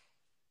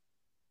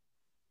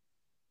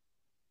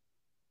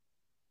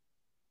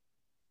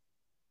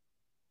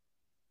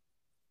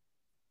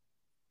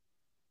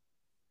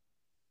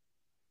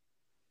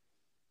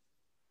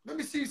 let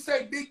me see you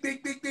say big.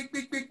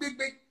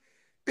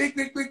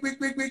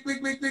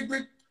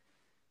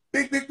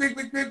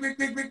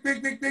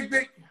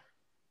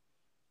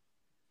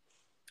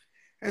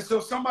 And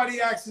so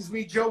somebody asks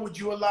me, Joe, would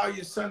you allow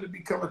your son to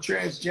become a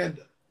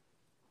transgender?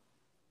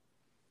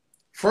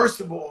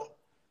 First of all,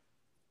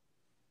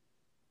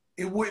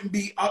 it wouldn't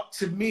be up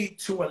to me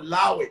to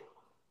allow it.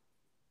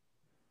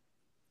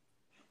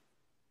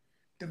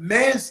 The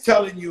man's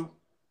telling you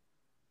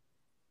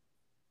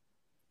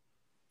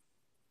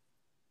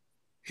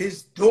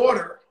his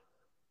daughter,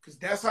 because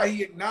that's how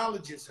he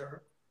acknowledges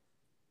her,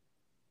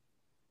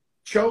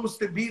 chose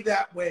to be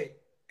that way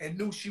and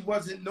knew she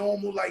wasn't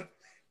normal like,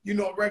 you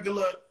know,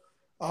 regular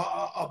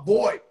a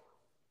boy.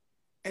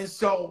 And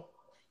so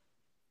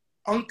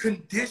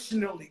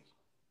unconditionally,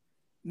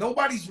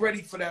 nobody's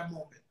ready for that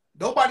moment.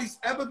 Nobody's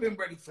ever been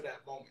ready for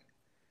that moment.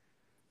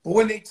 But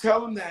when they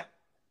tell him that,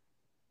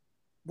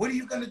 what are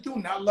you going to do?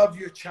 Not love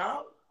your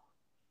child?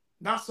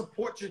 Not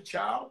support your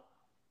child?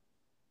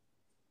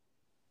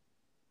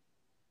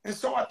 And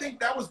so I think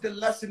that was the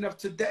lesson of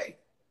today.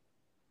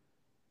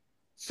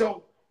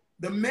 So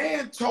the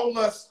man told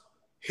us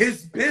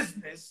his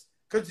business,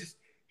 because it's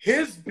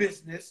his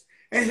business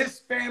and his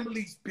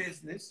family's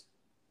business,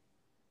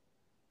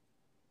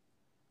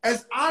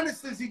 as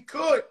honest as he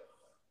could,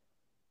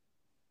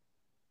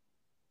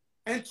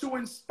 and to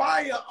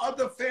inspire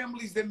other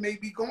families that may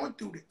be going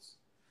through this.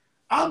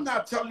 I'm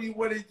not telling you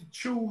whether to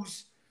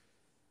choose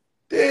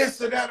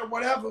this or that or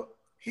whatever.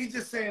 He's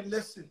just saying,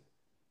 listen,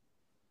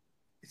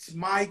 it's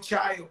my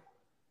child,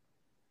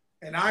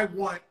 and I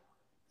want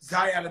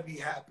Zaya to be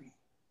happy.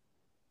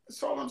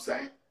 That's all I'm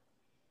saying.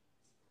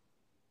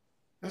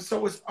 And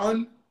so it's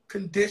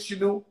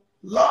unconditional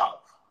love.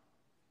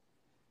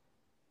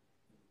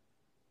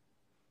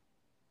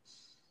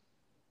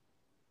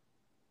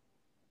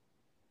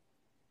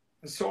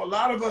 And so a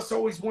lot of us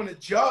always want to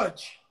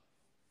judge.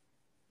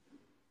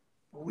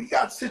 But we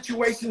got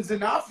situations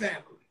in our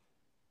family.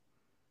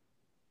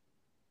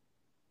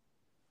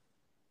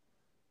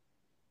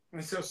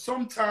 And so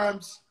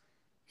sometimes,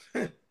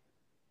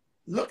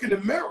 look in the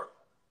mirror.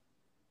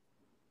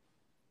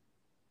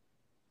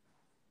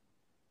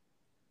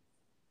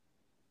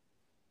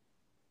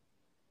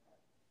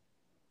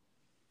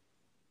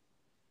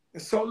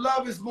 And so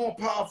love is more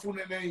powerful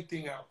than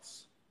anything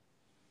else.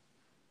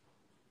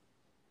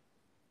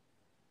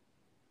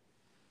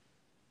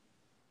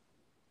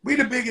 We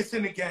the biggest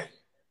in the game.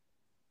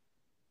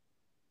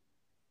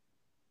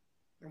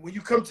 And when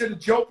you come to the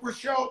Joker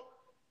show,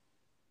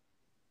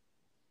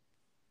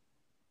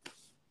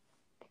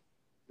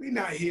 we're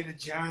not here to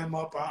jam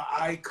up our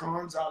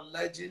icons, our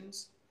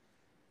legends,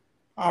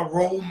 our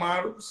role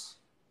models.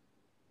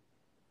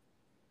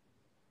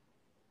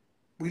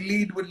 We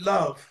lead with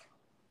love.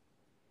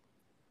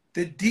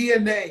 The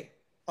DNA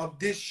of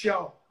this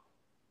show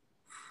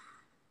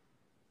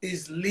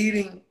is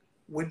leading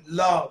with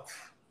love.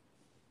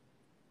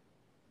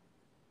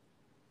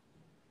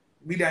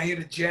 We're not here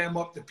to jam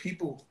up the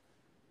people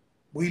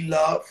we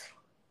love.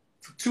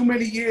 For too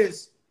many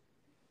years,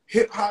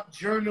 hip-hop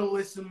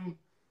journalism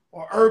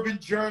or urban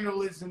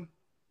journalism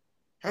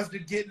has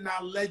been getting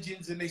our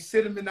legends, and they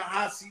sit them in the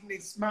hot seat and they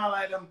smile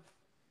at them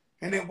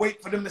and then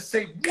wait for them to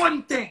say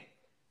one thing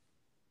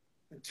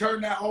and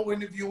turn that whole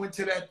interview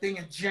into that thing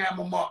and jam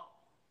them up.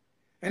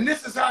 And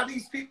this is how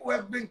these people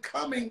have been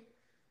coming.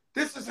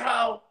 This is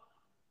how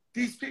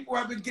these people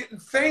have been getting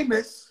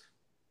famous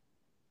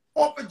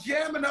off of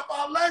jamming up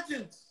our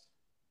legends.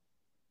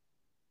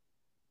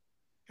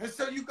 And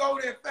so you go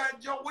there,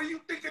 Fat Joe, what do you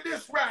think of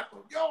this rapper?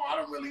 Yo, I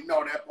don't really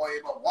know that boy,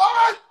 but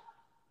what?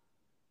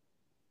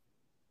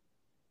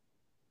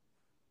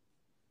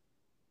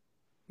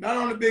 Not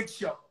on the big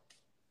show.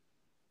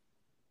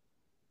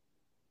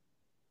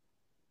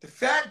 The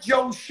Fat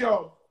Joe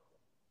Show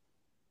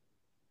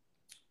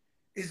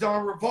is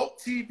on Revolt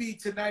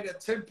TV tonight at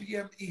 10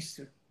 p.m.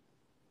 Eastern.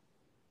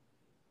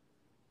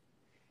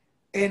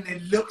 And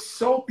it looks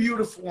so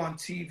beautiful on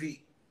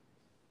TV.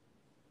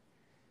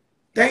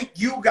 Thank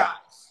you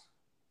guys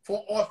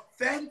for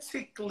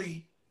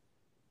authentically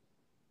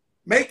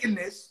making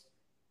this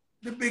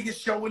the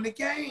biggest show in the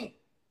game.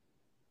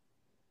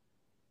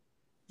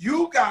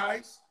 You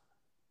guys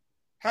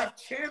have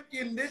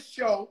championed this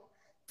show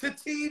to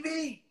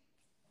TV.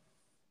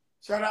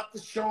 Shout out to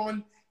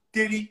Sean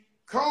Diddy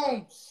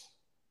Combs.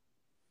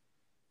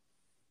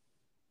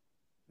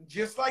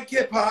 Just like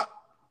hip-hop,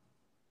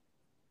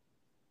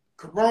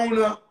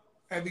 Corona,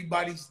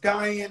 everybody's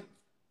dying.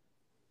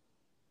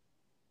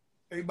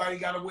 Everybody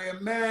got to wear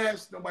a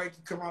mask. Nobody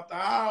can come out the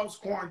house,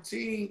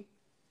 quarantine.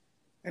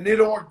 And it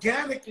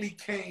organically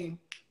came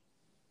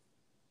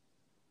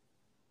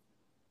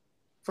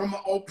from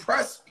an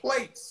oppressed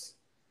place.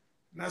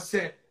 And I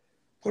said,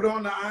 put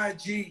on the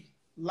IG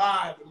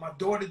live. And my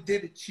daughter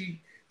did it.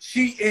 She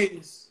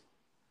is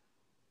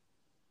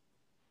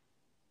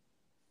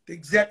the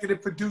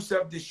executive producer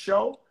of this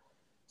show.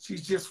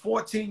 She's just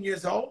 14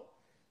 years old.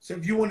 So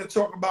if you want to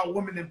talk about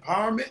women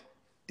empowerment,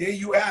 there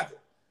you have it.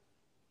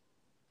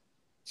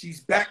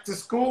 She's back to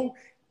school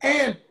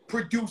and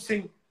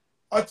producing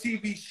a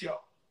TV show.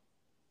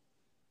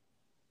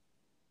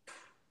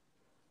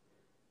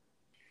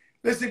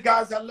 Listen,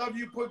 guys, I love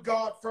you. Put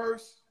God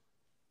first.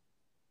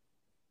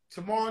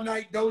 Tomorrow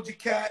night, Doja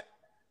Cat,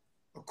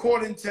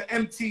 according to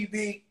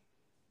MTV,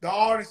 the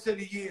Artist of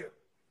the Year.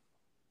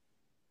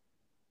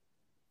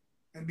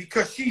 And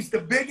because she's the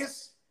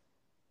biggest,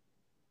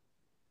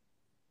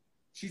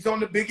 she's on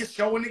the biggest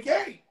show in the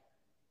game.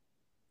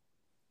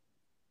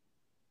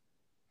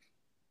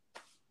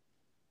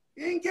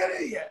 You didn't get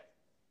it yet.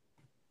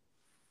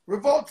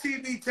 Revolt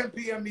TV, 10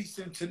 p.m.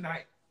 Eastern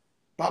tonight.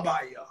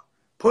 Bye-bye, y'all.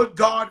 Put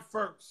God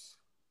first.